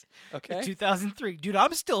Brandis. Okay? 2003. Dude,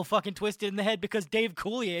 I'm still fucking twisted in the head because Dave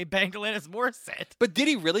Coulier banged Alanis Morissette. But did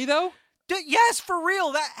he really, though? Yes, for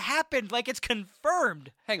real. That happened. Like, it's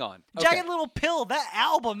confirmed. Hang on. Okay. Jagged Little Pill, that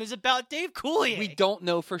album is about Dave Coulier. We don't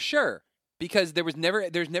know for sure because there's never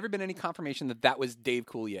been any confirmation that was Dave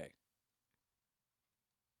Coulier.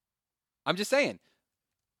 I'm just saying.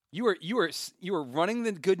 You were running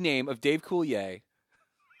the good name of Dave Coulier.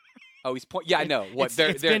 Oh, he's yeah, I know. What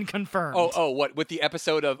it's been confirmed. Oh, what with the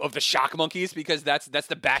episode of the Shock Monkeys because that's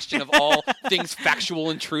the bastion of all things factual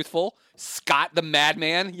and truthful. Scott the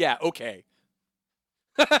Madman. Yeah, okay.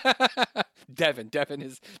 Devin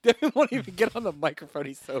won't even get on the microphone.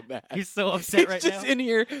 He's so mad. He's so upset right now. He's just in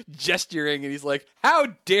here gesturing, and he's like, "How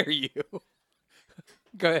dare you?"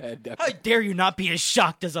 Go ahead, Devin. How dare you not be as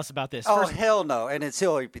shocked as us about this? Oh, hell no. And it's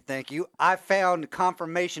Hillary, thank you. I found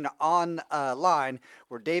confirmation online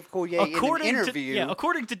where Dave Coulier in an interview...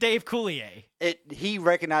 according to Dave Coulier. He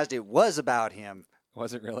recognized it was about him.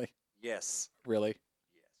 Was it really? Yes. Really?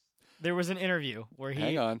 There was an interview where he...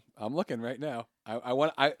 Hang on. I'm looking right now.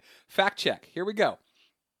 I fact check. Here we go.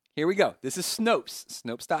 This is Snopes.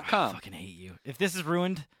 Snopes.com. I fucking hate you. If this is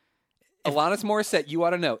ruined... Alanis Morissette, You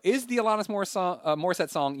Ought to Know. Is the Alanis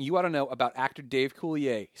Morissette song You Ought to Know about actor Dave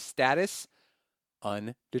Coulier? Status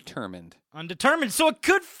undetermined. Undetermined, so it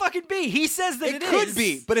could fucking be. He says that it is. It could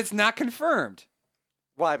be, but it's not confirmed.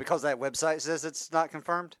 Why? Because that website says it's not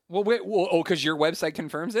confirmed? Well, because your website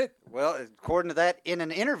confirms it? Well, according to that, in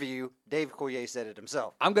an interview, Dave Coulier said it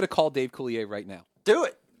himself. I'm going to call Dave Coulier right now. Do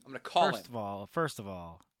it. I'm going to call him. First of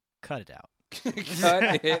all, cut it out.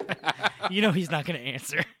 Cut it. You know he's not going to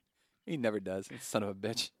answer. He never does. Son of a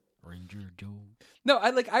bitch. Ranger Joe. No,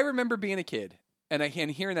 I remember being a kid and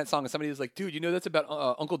hearing that song and somebody was like, "Dude, you know that's about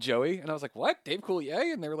Uncle Joey?" And I was like, "What? Dave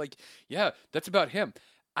Coulier?" And they were like, "Yeah, that's about him."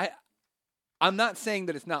 I'm not saying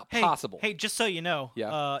that it's not possible. Hey, just so you know,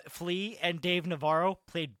 yeah. Flea and Dave Navarro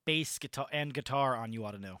played bass guitar on You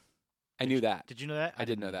Ought to Know. I knew that. Did you know that? I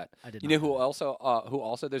didn't know that. I did. You know who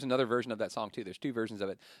also? There's another version of that song too. There's two versions of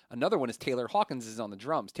it. Another one is Taylor Hawkins is on the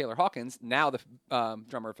drums. Taylor Hawkins, now the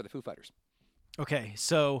drummer for the Foo Fighters. Okay,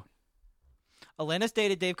 so Alanis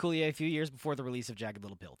dated Dave Coulier a few years before the release of Jagged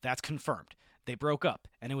Little Pill. That's confirmed. They broke up,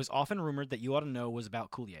 and it was often rumored that You Ought to Know was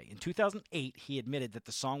about Coulier. In 2008, he admitted that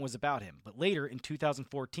the song was about him, but later in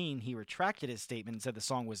 2014, he retracted his statement and said the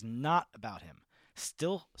song was not about him.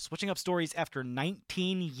 still switching up stories after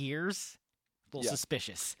 19 years. A little Yeah.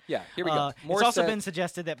 suspicious. Yeah, here we go. It's also been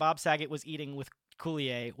suggested that Bob Saget was eating with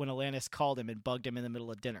Coulier when Alanis called him and bugged him in the middle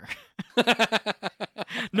of dinner.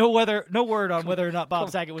 No word on whether or not Bob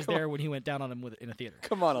Saget was there when he went down on him in a theater.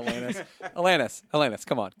 Come on, Alanis. Alanis,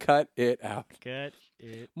 come on. Cut it out.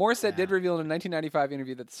 Morissette did reveal in a 1995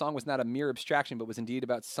 interview that the song was not a mere abstraction, but was indeed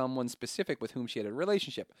about someone specific with whom she had a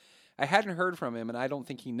relationship. I hadn't heard from him, and I don't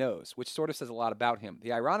think he knows, which sort of says a lot about him.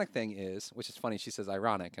 The ironic thing is, which is funny, she says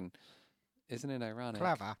ironic, and isn't it ironic?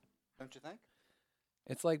 Clever. Don't you think?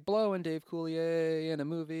 It's like Blow and Dave Coulier in a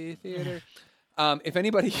movie theater. If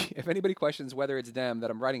anybody questions whether it's them that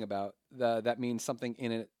I'm writing about, that means something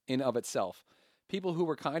in of itself. People who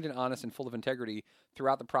were kind and honest and full of integrity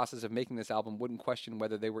throughout the process of making this album wouldn't question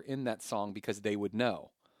whether they were in that song because they would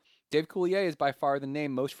know. Dave Coulier is by far the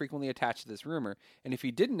name most frequently attached to this rumor, and if he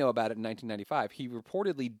didn't know about it in 1995, he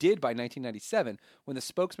reportedly did by 1997 when the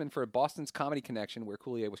spokesman for Boston's Comedy Connection, where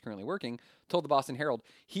Coulier was currently working, told the Boston Herald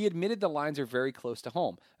he admitted the lines are very close to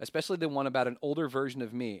home, especially the one about an older version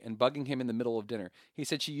of me and bugging him in the middle of dinner. He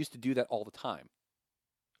said she used to do that all the time.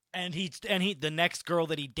 And the next girl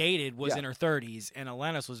that he dated was in her 30s, and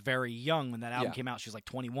Alanis was very young when that album came out. She was like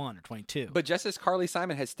 21 or 22. But just as Carly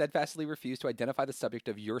Simon has steadfastly refused to identify the subject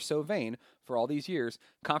of You're So Vain for all these years,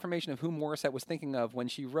 confirmation of whom Morissette was thinking of when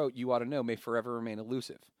she wrote You Ought to Know may forever remain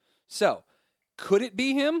elusive. So, could it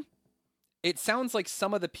be him? It sounds like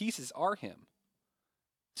some of the pieces are him.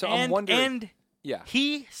 So I'm wondering... And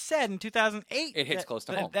he said in 2008... It hits close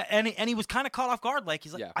to home. And he was kind of caught off guard. Like,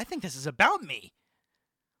 he's like, I think this is about me.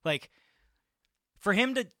 Like, for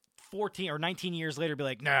him to 14 or 19 years later be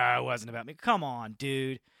like, no, it wasn't about me. Come on,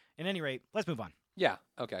 dude. At any rate, let's move on. Yeah,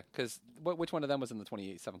 okay. Because which one of them was in the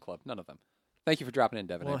 28-7 Club? None of them. Thank you for dropping in,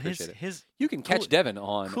 Devin. I appreciate it. You can catch Devin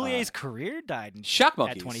on... Coulier's career died in Shock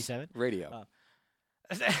Monkeys at 27. Radio.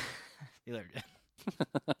 You later.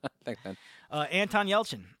 Thanks, man. Anton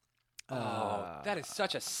Yelchin. That is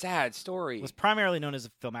such a sad story. Was primarily known as a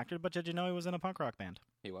film actor, but did you know he was in a punk rock band?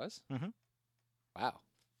 He was? Mm-hmm. Wow.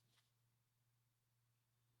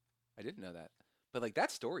 I didn't know that. But, like, that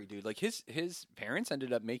story, dude, like, his parents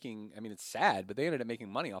ended up making, I mean, it's sad, but they ended up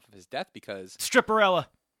making money off of his death because... Stripperella.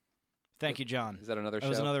 Thank you, John. Is that another show?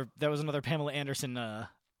 That was another Pamela Anderson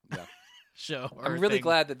show. I'm really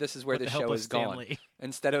glad that this is where this show is gone.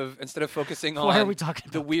 Instead of focusing on Why are we talking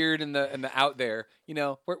the weird and the out there, you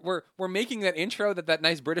know, we're making that intro that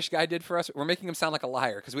nice British guy did for us. We're making him sound like a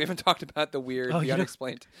liar because we haven't talked about the weird, the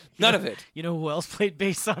unexplained. None of it. You know who else played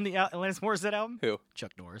bass on the Alanis Morissette album? Who?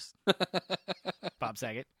 Chuck Norris. Bob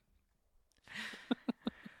Saget.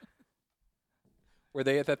 Were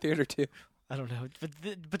they at that theater too? I don't know.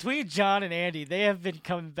 But between John and Andy, they have been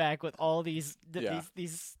coming back with all these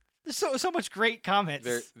so much great comments.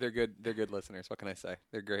 They're good. They're good listeners. What can I say?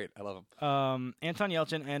 They're great. I love them. Anton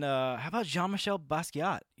Yelchin and how about Jean-Michel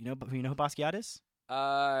Basquiat? You know who Basquiat is?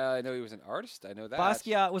 I know he was an artist. I know that.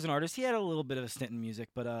 Basquiat was an artist. He had a little bit of a stint in music,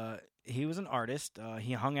 but he was an artist.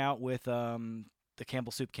 He hung out with the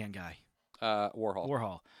Campbell Soup Can guy,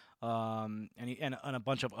 Warhol. And a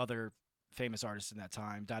bunch of other famous artists in that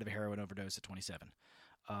time. Died of a heroin overdose at 27.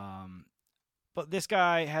 But this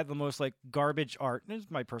guy had the most like garbage art. This is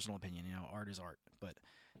my personal opinion. You know, art is art. But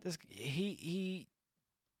he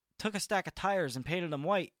took a stack of tires and painted them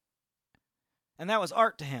white, and that was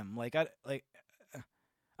art to him. I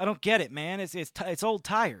don't get it, man. It's old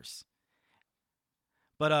tires.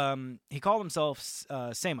 But he called himself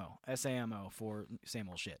Samo, S-A-M-O, for same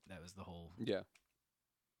old shit. That was the whole. Yeah.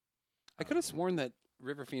 I could have sworn that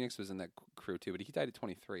River Phoenix was in that crew too, but he died at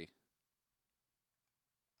 23.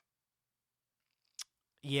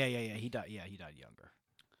 Yeah. He died younger.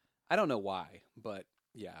 I don't know why, but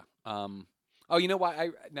yeah. Oh, you know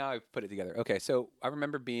why? Now I've put it together. Okay, so I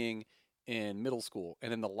remember being in middle school,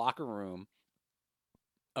 and in the locker room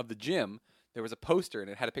of the gym, there was a poster,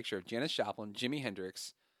 and it had a picture of Janis Joplin, Jimi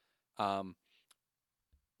Hendrix,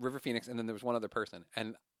 River Phoenix, and then there was one other person.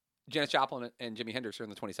 And Janis Joplin and Jimi Hendrix are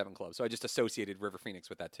in the 27 Club, so I just associated River Phoenix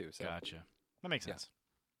with that too. So. Gotcha. That makes sense.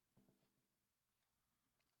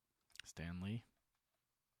 Stan Lee.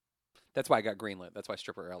 That's why I got greenlit. That's why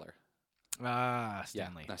Stripper Eller.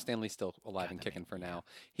 Stan Lee. No, Stan Lee's still alive and kicking for now.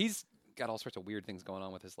 He's got all sorts of weird things going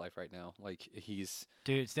on with his life right now. Like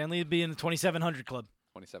Dude, Stan Lee would be in the 2700 Club.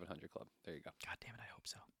 2700 Club. There you go. God damn it, I hope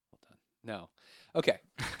so. Well done. No. Okay.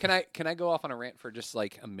 Can I go off on a rant for just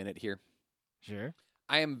like a minute here? Sure.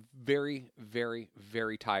 I am very, very,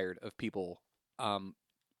 very tired of people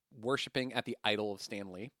worshiping at the idol of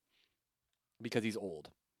Stan Lee because he's old.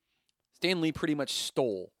 Stan Lee pretty much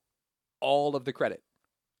stole all of the credit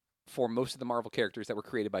for most of the Marvel characters that were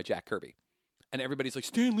created by Jack Kirby. And everybody's like,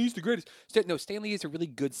 Stan Lee's the greatest. No, Stan Lee is a really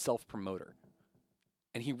good self-promoter.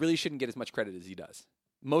 And he really shouldn't get as much credit as he does.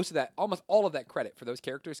 Most of that, almost all of that credit for those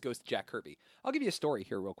characters goes to Jack Kirby. I'll give you a story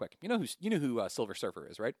here real quick. You know who Silver Surfer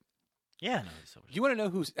is, right? Yeah, I know who Silver Surfer. Do you want to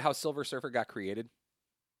know how Silver Surfer got created?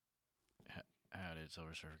 How did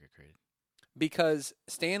Silver Surfer get created? Because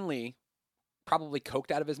Stan Lee, probably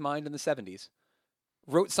coked out of his mind in the 70s,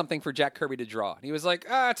 wrote something for Jack Kirby to draw. And he was like,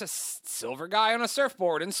 it's a silver guy on a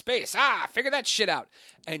surfboard in space. Figure that shit out.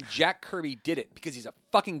 And Jack Kirby did it because he's a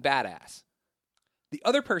fucking badass. The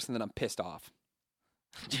other person that I'm pissed off.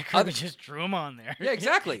 Jack Kirby just drew him on there. Yeah,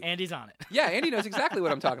 exactly. Andy's on it. Yeah, Andy knows exactly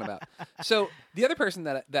what I'm talking about. So the other person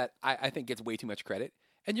that I think gets way too much credit,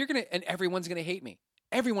 and everyone's gonna hate me.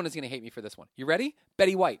 Everyone is gonna hate me for this one. You ready?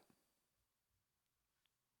 Betty White.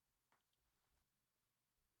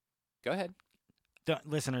 Go ahead.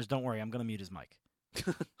 Listeners, don't worry. I'm gonna mute his mic.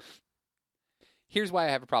 Here's why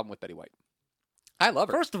I have a problem with Betty White. I love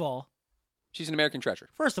her. First of all, she's an American treasure.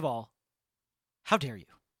 First of all, how dare you?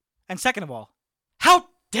 And second of all, how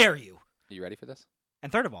dare you? Are you ready for this?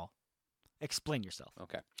 And third of all, explain yourself.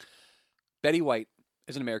 Okay. Betty White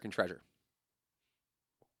is an American treasure.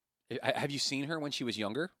 Have you seen her when she was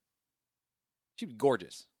younger? She was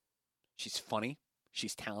gorgeous. She's funny.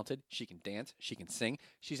 She's talented. She can dance. She can sing.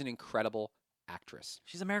 She's an incredible actress.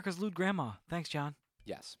 She's America's lewd grandma. Thanks, John.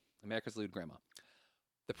 Yes, America's lewd grandma.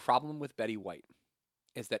 The problem with Betty White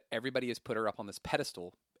is that everybody has put her up on this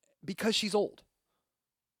pedestal because she's old.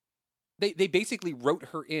 They basically wrote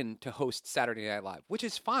her in to host Saturday Night Live, which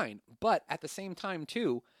is fine. But at the same time,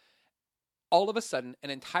 too, all of a sudden,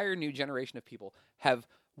 an entire new generation of people have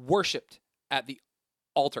worshipped at the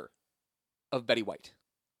altar of Betty White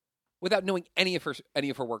without knowing any of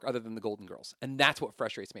her work other than the Golden Girls. And that's what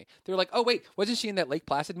frustrates me. They're like, oh, wait, wasn't she in that Lake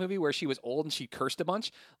Placid movie where she was old and she cursed a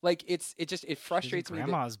bunch? Like, it frustrates me.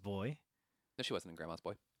 Grandma's Boy. No, she wasn't in Grandma's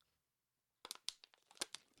Boy.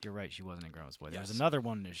 You're right, she wasn't in Grandma's Boy. Yes. There was another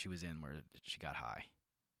one that she was in where she got high.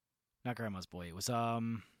 Not Grandma's Boy. It was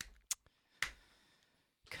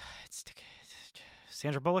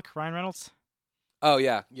Sandra Bullock, Ryan Reynolds. Oh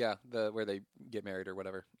yeah, where they get married or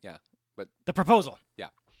whatever. Yeah, but The Proposal. Yeah,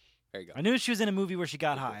 there you go. I knew she was in a movie where she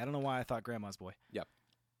got high. I don't know why I thought Grandma's Boy. Yeah.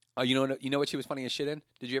 Oh, you know what she was funny as shit in?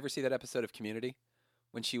 Did you ever see that episode of Community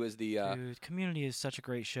when she was the? Dude, Community is such a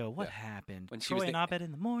great show. What happened? When she Troy was and Abed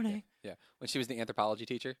in the morning. Yeah, when she was the anthropology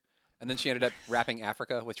teacher, and then she ended up rapping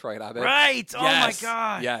Africa with Troy and Abed. Right. Yes. Oh my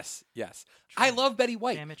God. Yes. I love Betty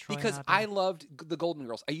White Damn it, Troy because and I Abed. loved the Golden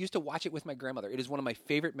Girls. I used to watch it with my grandmother. It is one of my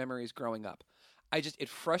favorite memories growing up. It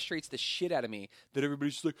frustrates the shit out of me that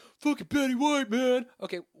everybody's just like, fucking Betty White, man.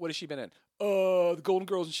 Okay, what has she been in? The Golden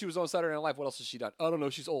Girls, and she was on Saturday Night Live. What else has she done? I don't know.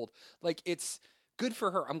 She's old. Like, it's good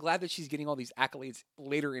for her. I'm glad that she's getting all these accolades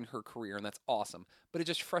later in her career, and that's awesome. But it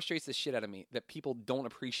just frustrates the shit out of me that people don't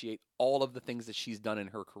appreciate all of the things that she's done in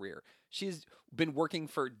her career. She's been working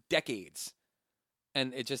for decades,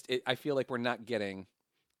 and I feel like we're not getting...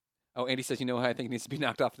 Oh, Andy says, who I think needs to be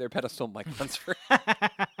knocked off their pedestal? Mike Lunsford.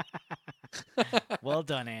 Well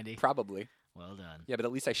done, Andy. Probably. Well done. Yeah, but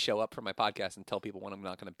at least I show up for my podcast and tell people when I'm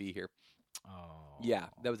not going to be here. Oh. Yeah,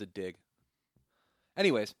 that was a dig.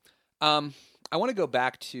 Anyways, I want to go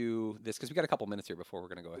back to this because we got a couple minutes here before we're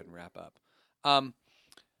going to go ahead and wrap up.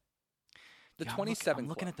 The 27 I'm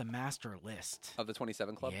looking Club. at the master list. Of the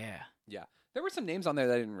 27 Club? Yeah. There were some names on there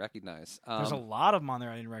that I didn't recognize. There's a lot of them on there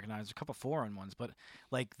I didn't recognize. There's a couple foreign ones, but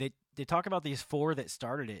like they talk about these four that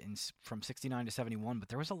started it from 69 to 71, but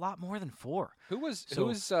there was a lot more than four. Who was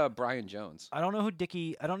Brian Jones? I don't know who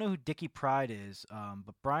Dickie Pride is,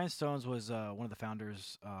 but Brian Stones was one of the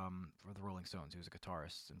founders for the Rolling Stones. He was a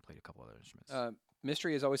guitarist and played a couple other instruments.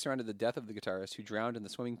 Mystery has always surrounded the death of the guitarist who drowned in the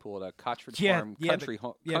swimming pool at a Cotchford Farm country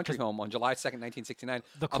home on July 2nd, 1969,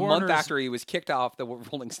 a month after he was kicked off the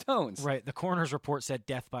Rolling Stones. Right. The coroner's report said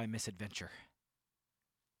death by misadventure.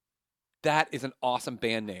 That is an awesome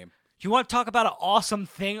band name. You want to talk about an awesome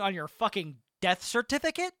thing on your fucking death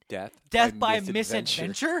certificate? Death by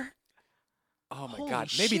misadventure? Oh my Holy God!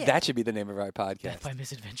 Maybe shit. that should be the name of our podcast. Death by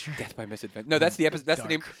misadventure. Death by misadventure. No, that's the episode. That's the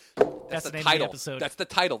name. That's the name title. of the episode. That's the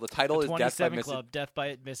title. The title is Death by Misadventure. Club. Death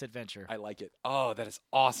by misadventure. I like it. Oh, that is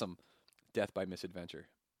awesome. Death by misadventure.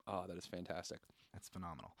 Oh, that is fantastic. That's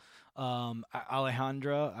phenomenal.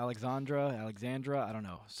 Alexandra. I don't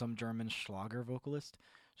know. Some German Schlager vocalist.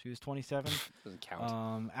 She was 27. Doesn't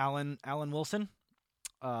count. Alan Wilson.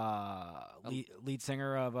 Lead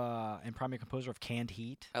singer of and primary composer of Canned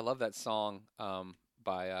Heat. I love that song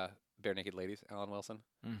by Bare Naked Ladies, Alan Wilson.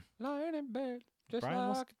 Lying in bed, just Brian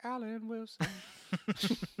like Alan Wilson.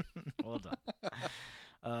 Well done.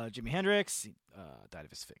 Jimi Hendrix died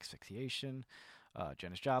of asphyxiation.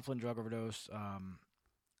 Janis Joplin, drug overdose.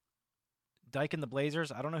 Dyke and the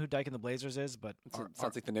Blazers. I don't know who Dyke and the Blazers is, but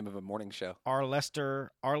sounds like the name of a morning show. Arlister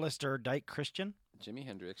Dyke Christian. Jimi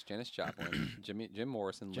Hendrix, Janis Joplin, Jim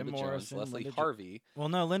Morrison, Jim Linda Morrison, Jones, Leslie Linda Harvey. Well,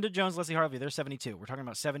 no, Linda Jones, Leslie Harvey. They're 72. We're talking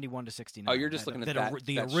about 71 to 69. Oh, you're just looking at the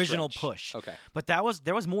that original stretch. push. Okay. But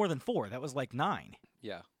there was more than 4. That was like 9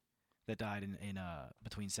 Yeah. that died in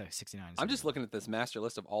between 69 and 71. I'm just looking at this master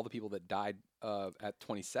list of all the people that died at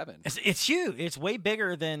 27. It's huge. It's way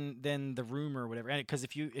bigger than the Room or whatever. Because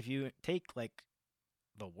if you take like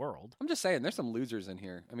the world, I'm just saying, there's some losers in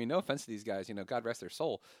here. I mean, no offense to these guys, God rest their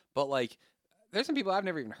soul, but like, there's some people I've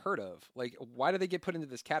never even heard of. Like, why do they get put into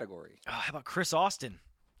this category? how about Chris Austin?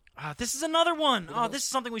 This is another one. This is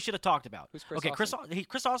something we should have talked about. Who's Chris Austin?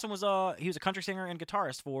 Chris Austin was he was a country singer and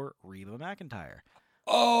guitarist for Reba McEntire.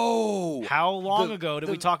 Oh, how long ago did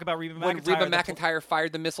we talk about Reba McEntire? When Reba McEntire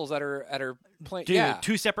fired the missiles at her plane. Dude, yeah.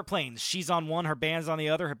 2 separate planes. She's on one, her band's on the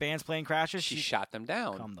other. Her band's plane crashes. She shot them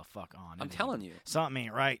down. Come the fuck on. I'm telling you. Something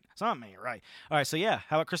ain't right. Something ain't right. All right, so yeah,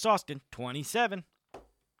 how about Chris Austin? 27.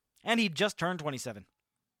 And he just turned 27.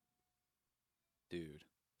 Dude.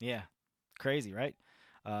 Yeah. Crazy, right?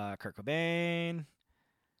 Kurt Cobain.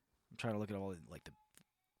 I'm trying to look at all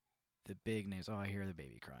the big names. Oh, I hear the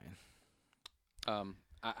baby crying.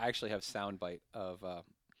 I actually have soundbite of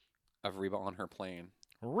Reba on her plane.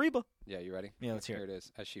 Reba. Yeah, you ready? Yeah, let's hear it. Here it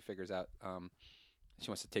is. As she figures out,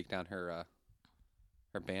 she wants to take down her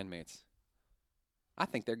bandmates. I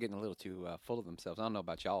think they're getting a little too full of themselves. I don't know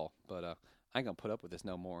about y'all, but I ain't gonna put up with this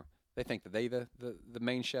no more. They think that they the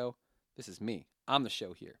main show. This is me. I'm the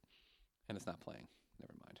show here, and it's not playing.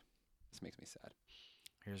 Never mind. This makes me sad.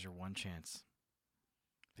 Here's your one chance.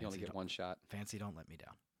 You only get one shot. Fancy, don't let me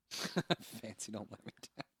down. Fancy, don't let me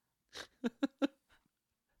down.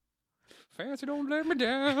 Fancy, don't let me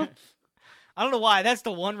down. I don't know why. That's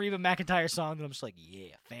the one Reba McEntire song that I'm just like,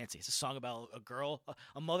 yeah, Fancy. It's a song about a girl,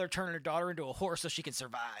 a mother turning her daughter into a horse so she can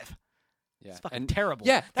survive. Yeah. It's fucking terrible.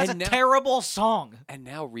 Yeah. That's terrible song. And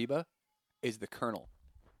now Reba is the colonel.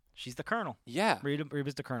 She's the colonel. Yeah.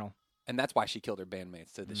 Reba's the colonel. And that's why she killed her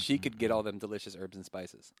bandmates, so that she could get all them delicious herbs and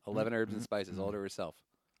spices. 11 herbs and spices all to herself.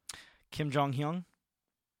 Kim Jong-hyun?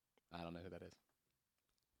 I don't know who that is.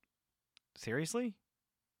 Seriously?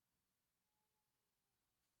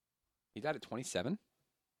 He died at 27?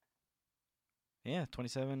 Yeah,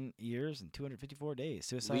 27 years and 254 days.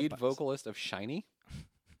 Suicide. Lead vocalist of Shiny?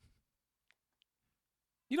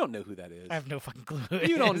 You don't know who that is. I have no fucking clue.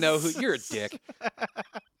 You don't know who. You're a dick.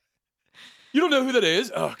 You don't know who that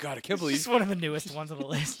is? Oh, God, I can't believe. It's one of the newest ones on the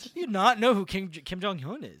list. You not know who Kim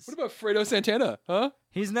Jong-hyun is. What about Fredo Santana, huh?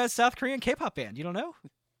 He's in that South Korean K-pop band. You don't know?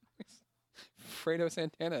 Fredo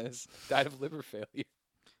Santana has died of liver failure.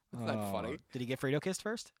 That's not funny. Did he get Fredo kissed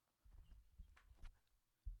first?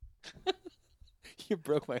 You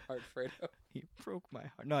broke my heart, Fredo. He broke my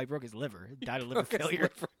heart. No, he broke his liver. He died of liver failure.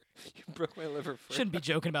 You broke my liver, Fredo. Shouldn't be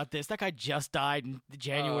joking about this. That guy just died in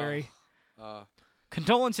January.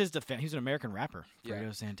 Condolences to fans. He's an American rapper,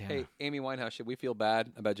 Fredo Santana. Hey, Amy Winehouse, should we feel bad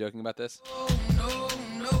about joking about this?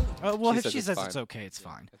 Well, if she says it's okay, it's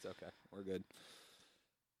fine. It's okay. We're good.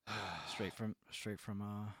 Straight from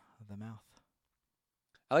the mouth.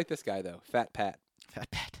 I like this guy, though. Fat Pat. Fat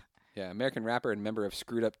Pat. Yeah, American rapper and member of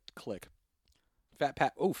Screwed Up Click. Fat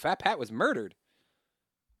Pat. Oh, Fat Pat was murdered.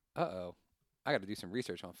 Uh-oh. I got to do some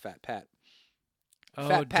research on Fat Pat. Oh,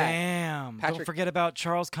 Fat Pat. damn. Don't forget about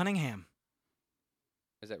Charles Cunningham.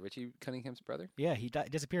 Is that Richie Cunningham's brother? Yeah, he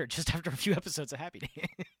disappeared just after a few episodes of Happy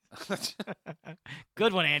Days.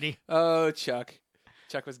 Good one, Andy. Oh, Chuck.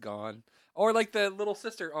 Chuck was gone. Or like the little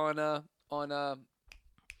sister on the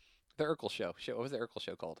Urkel show. What was the Urkel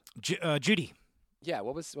show called? Judy. Yeah,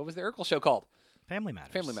 what was the Urkel show called? Family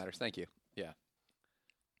Matters. Family Matters, thank you. Yeah.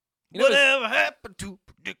 Whatever happened to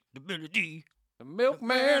predictability? The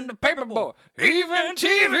milkman, the paperboy, even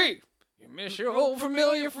TV. You miss your old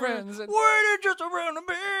familiar friends. And Waiting just around the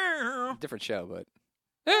bend. different show, but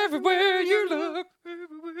everywhere you look,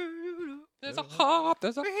 there's a heart,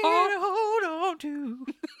 there's a heart to hold on to.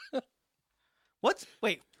 What's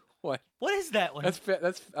wait? What? What is that one? That's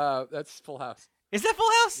Full House. Is that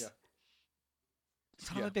Full House? Yeah.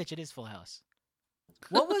 Son of a bitch! It is Full House.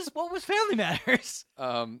 What was Family Matters?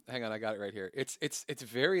 Hang on, I got it right here. It's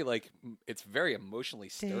very it's very emotionally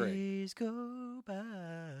stirring. Days go by.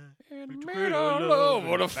 And made our love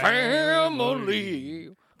with a family.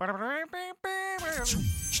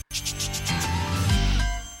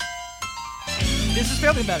 This is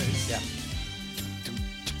Family Matters. Yeah.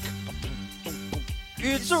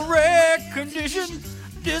 It's a rare condition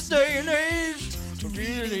this day and age to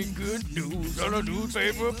read any good news on a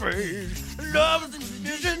newspaper page. Love is a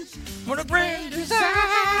condition For the grand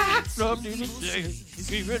design, something to say,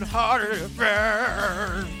 keep it harder to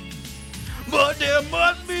burn. But there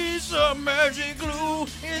must be some magic glue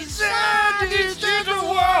inside these different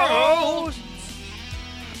walls.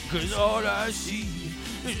 'Cause all I see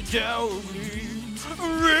is doubt,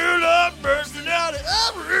 real life bursting out of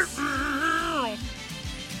everything.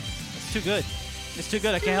 It's too good. It's too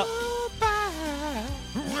good. I can't help.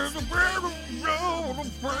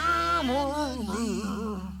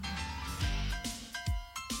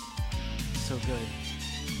 So good.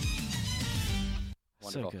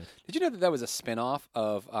 Wonderful. So good. Did you know that was a spin-off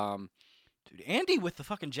of Dude, Andy with the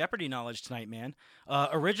fucking Jeopardy knowledge tonight, man.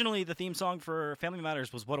 Originally, the theme song for Family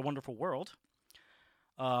Matters was "What a Wonderful World,"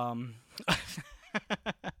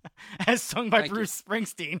 as sung by Thank you. Bruce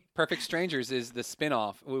Springsteen. Perfect Strangers is the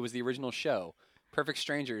spin-off. It was the original show. Perfect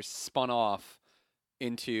Strangers spun off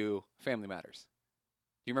into Family Matters.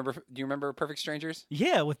 Do you remember Perfect Strangers?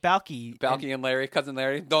 Yeah, with Balky. Balky and Larry, cousin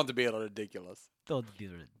Larry. Don't be ridiculous.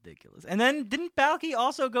 These are ridiculous. And then didn't Balky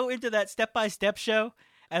also go into that step-by-step show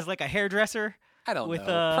as like a hairdresser? I don't with,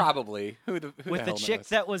 know. Probably. Who the hell chick knows?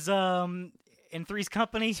 that was in Three's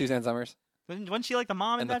Company? Suzanne Summers Wasn't she like the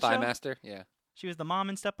mom in and the that Thigh show? Master. Yeah. She was the mom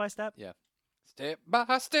in Step by Step? Yeah. Step by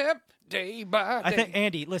step, day by day. I think,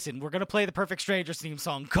 Andy, listen, we're going to play the Perfect Strangers theme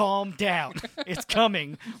song. Calm down. It's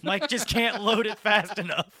coming. Mike just can't load it fast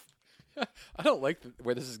enough. I don't like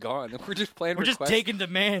where this is going. We're just playing We're requests. just taking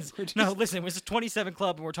demands. We're just- No, listen, this is 27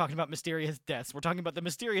 Club, and we're talking about mysterious deaths. We're talking about the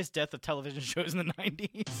mysterious death of television shows in the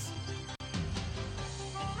 90s.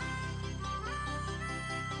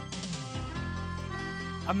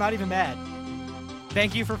 I'm not even mad.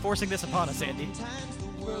 Thank you for forcing this upon us, Andy.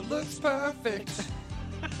 World looks perfect.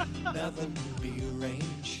 Nothing will be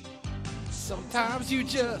arranged. Sometimes you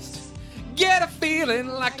just get a feeling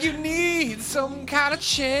like you need some kind of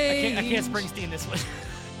change. I can't Springsteen this one.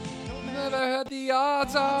 Never heard the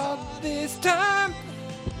odds are this time.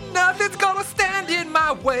 Nothing's gonna stand in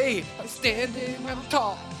my way. I'm standing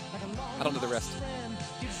tall. I don't know the rest.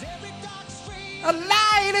 A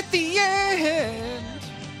light at the end.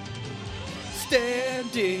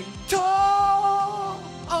 Standing tall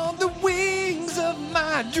on the wings of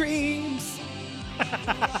my dreams.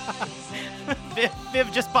 Viv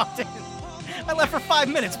just popped in. I left for 5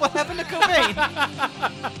 minutes. What happened to Cobain?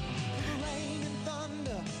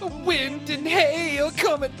 Wind and hail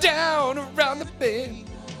coming down around the bend.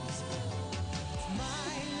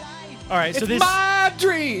 All right, so It's my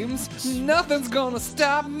dreams. Nothing's gonna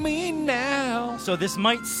stop me now. So this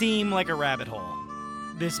might seem like a rabbit hole.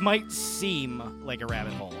 This might seem like a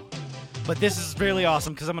rabbit hole. But this is really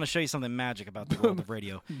awesome because I'm going to show you something magic about the world of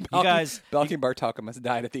radio. You guys, Balky Bartaka must have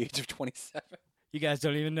died at the age of 27. you guys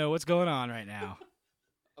don't even know what's going on right now.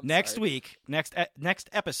 Next week, next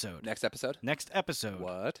episode. Next episode? Next episode.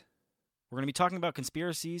 What? We're going to be talking about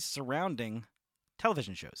conspiracies surrounding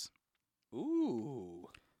television shows. Ooh.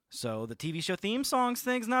 So the TV show theme songs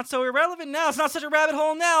thing's not so irrelevant now. It's not such a rabbit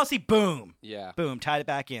hole now. See, boom. Yeah. Boom, tied it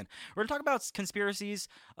back in. We're going to talk about conspiracies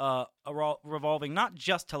revolving not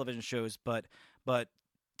just television shows, but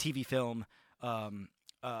TV film.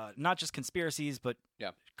 Not just conspiracies, but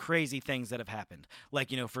crazy things that have happened.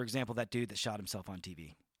 Like, for example, that dude that shot himself on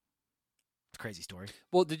TV. It's a crazy story.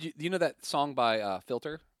 Well, do you know that song by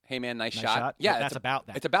Filter? Hey Man, nice shot. Yeah, that's about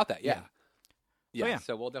that. It's about that. Yeah. Oh, yeah.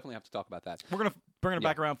 So we'll definitely have to talk about that. We're gonna bring it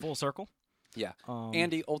back around full circle. Yeah.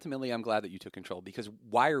 Andy, ultimately, I'm glad that you took control because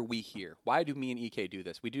why are we here? Why do me and EK do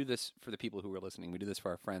this? We do this for the people who are listening. We do this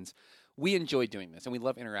for our friends. We enjoy doing this, and we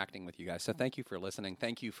love interacting with you guys. So thank you for listening.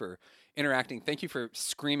 Thank you for interacting. Thank you for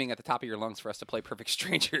screaming at the top of your lungs for us to play Perfect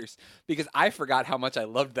Strangers because I forgot how much I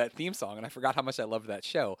loved that theme song, and I forgot how much I loved that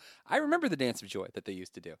show. I remember the Dance of Joy that they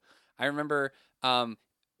used to do. I remember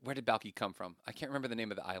where did Balky come from? I can't remember the name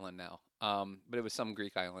of the island now, but it was some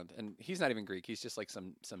Greek island. And he's not even Greek. He's just like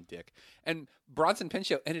some dick. And Bronson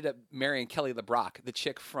Pinchot ended up marrying Kelly LeBrock, the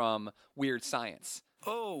chick from Weird Science.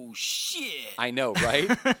 Oh, shit. I know, right?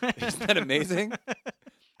 Isn't that amazing?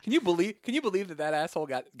 Can you believe that asshole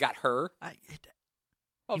got her?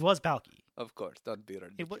 He was Balky. Of course. Don't be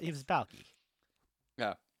ridiculous. He was Balky.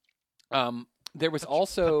 Yeah. There was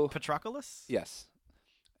also... Patroclus? Yes.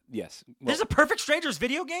 Yes. Well, There's a Perfect Strangers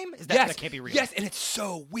video game? That can't be real. Yes, and it's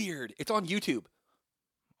so weird. It's on YouTube.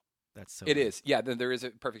 That's so It weird. is. Yeah, there is a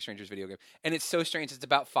Perfect Strangers video game. And it's so strange. It's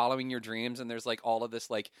about following your dreams, and there's like all of this,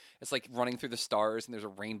 like, it's like running through the stars, and there's a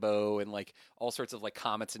rainbow, and like all sorts of like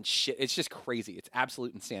comets and shit. It's just crazy. It's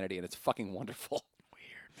absolute insanity, and it's fucking wonderful.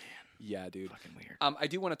 Weird, man. Yeah, dude. Fucking weird. I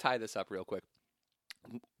do want to tie this up real quick.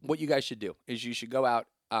 What you guys should do is you should go out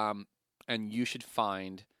and you should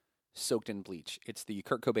find soaked in bleach. It's the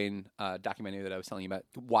Kurt Cobain documentary that I was telling you about.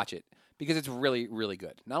 Watch it because it's really, really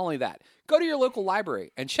good. Not only that, go to your local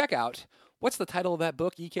library and check out, what's the title of that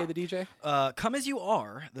book, EK the DJ? Come As You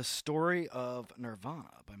Are, The Story of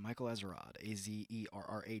Nirvana by Michael Azerrad,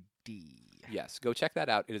 Azerrad. Yes, go check that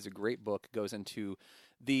out. It is a great book. It goes into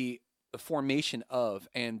the formation of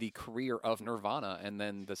and the career of Nirvana and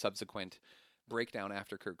then the subsequent breakdown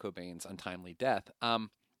after Kurt Cobain's untimely death.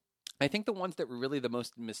 I think the ones that were really the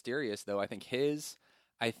most mysterious, though, I think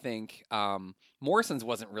Morrison's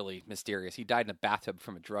wasn't really mysterious. He died in a bathtub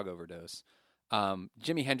from a drug overdose.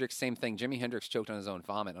 Jimi Hendrix, same thing. Jimi Hendrix choked on his own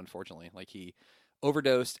vomit, unfortunately. Like, he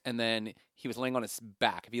overdosed, and then he was laying on his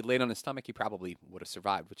back. If he had laid on his stomach, he probably would have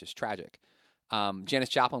survived, which is tragic. Janis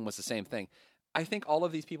Joplin was the same thing. I think all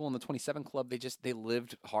of these people in the 27 Club, they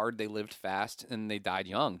lived hard, they lived fast, and they died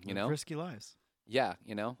young, you know? Risky lives. Yeah,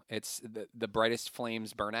 you know, it's the brightest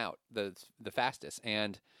flames burn out the fastest,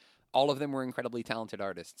 and all of them were incredibly talented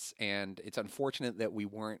artists, and it's unfortunate that we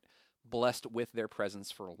weren't blessed with their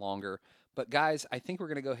presence for longer. But guys, I think we're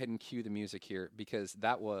going to go ahead and cue the music here because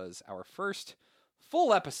that was our first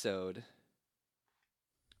full episode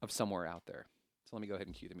of Somewhere Out There. So let me go ahead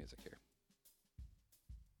and cue the music here.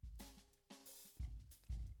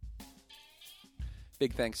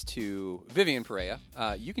 Big thanks to Vivian Pereira.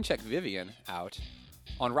 You can check Vivian out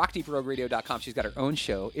on rockdeeprogueradio.com. She's got her own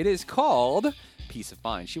show. It is called Peace of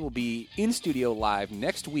Mind. She will be in studio live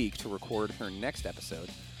next week to record her next episode.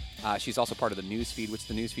 She's also part of the newsfeed, which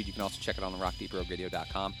the newsfeed, you can also check it on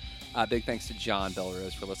rockdeeprogueradio.com. Big thanks to John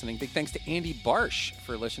Belrose for listening. Big thanks to Andy Barsh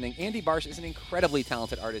for listening. Andy Barsh is an incredibly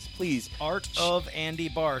talented artist. Please. Art of Andy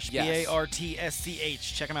Barsh. Yes.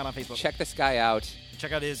 Bartsch. Check him out on Facebook. Check this guy out.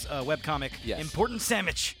 Check out his webcomic, Yes. Important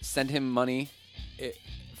Sandwich. Send him money.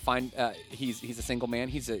 He's a single man.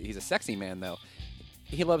 He's a sexy man, though.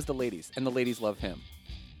 He loves the ladies, and the ladies love him.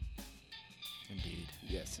 Indeed.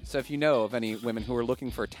 Yes. So if you know of any women who are looking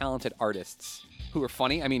for talented artists who are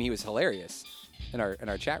funny, I mean, he was hilarious in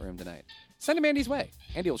our chat room tonight. Send him Andy's way.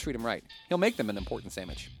 Andy will treat him right. He'll make them an important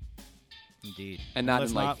sandwich. Indeed. And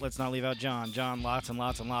let's not leave out John. John, lots and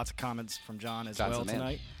lots and lots of comments from John as well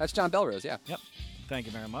tonight. That's John Belrose, yeah. Yep. Thank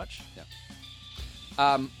you very much. Yeah.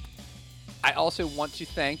 I also want to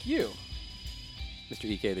thank you, Mr.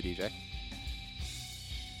 EK the DJ,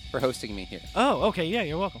 for hosting me here. Oh, okay. Yeah,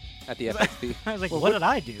 you're welcome. At the FXB. I was like, what did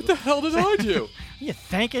I do? What the hell did I do? You're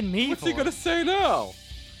thanking me What's for he going to say now?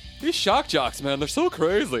 These shock jocks, man, they're so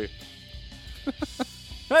crazy. All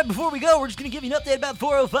right, before we go, we're just going to give you an update about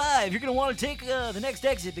 405. You're going to want to take the next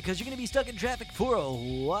exit because you're going to be stuck in traffic for a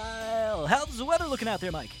while. How's the weather looking out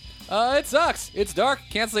there, Mike? It sucks. It's dark.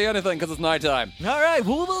 Can't say anything because it's nighttime. All right,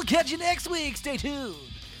 well, we'll catch you next week. Stay tuned.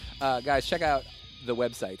 Guys, check out the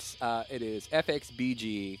websites. It is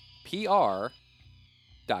fxbgpr.com.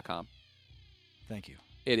 Thank you.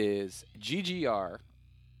 It is GGR,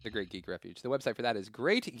 the Great Geek Refuge. The website for that is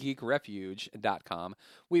greatgeekrefuge.com.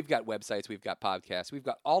 We've got websites, we've got podcasts, we've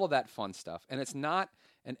got all of that fun stuff. And it's not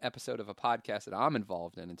an episode of a podcast that I'm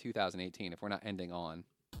involved in 2018 if we're not ending on.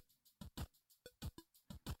 God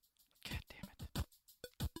damn it.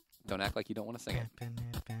 Don't act like you don't want to sing it.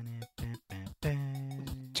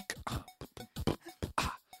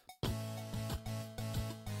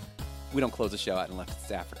 We don't close the show out unless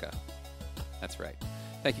it's Africa. That's right.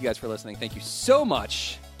 Thank you guys for listening. Thank you so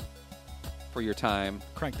much for your time.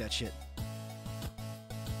 Crank that shit.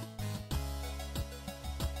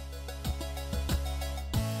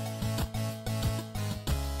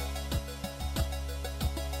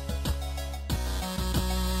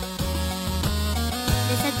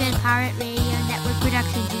 This has been Pirate Radio Network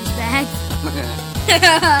Production, douchebags.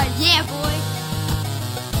 Yeah, boy.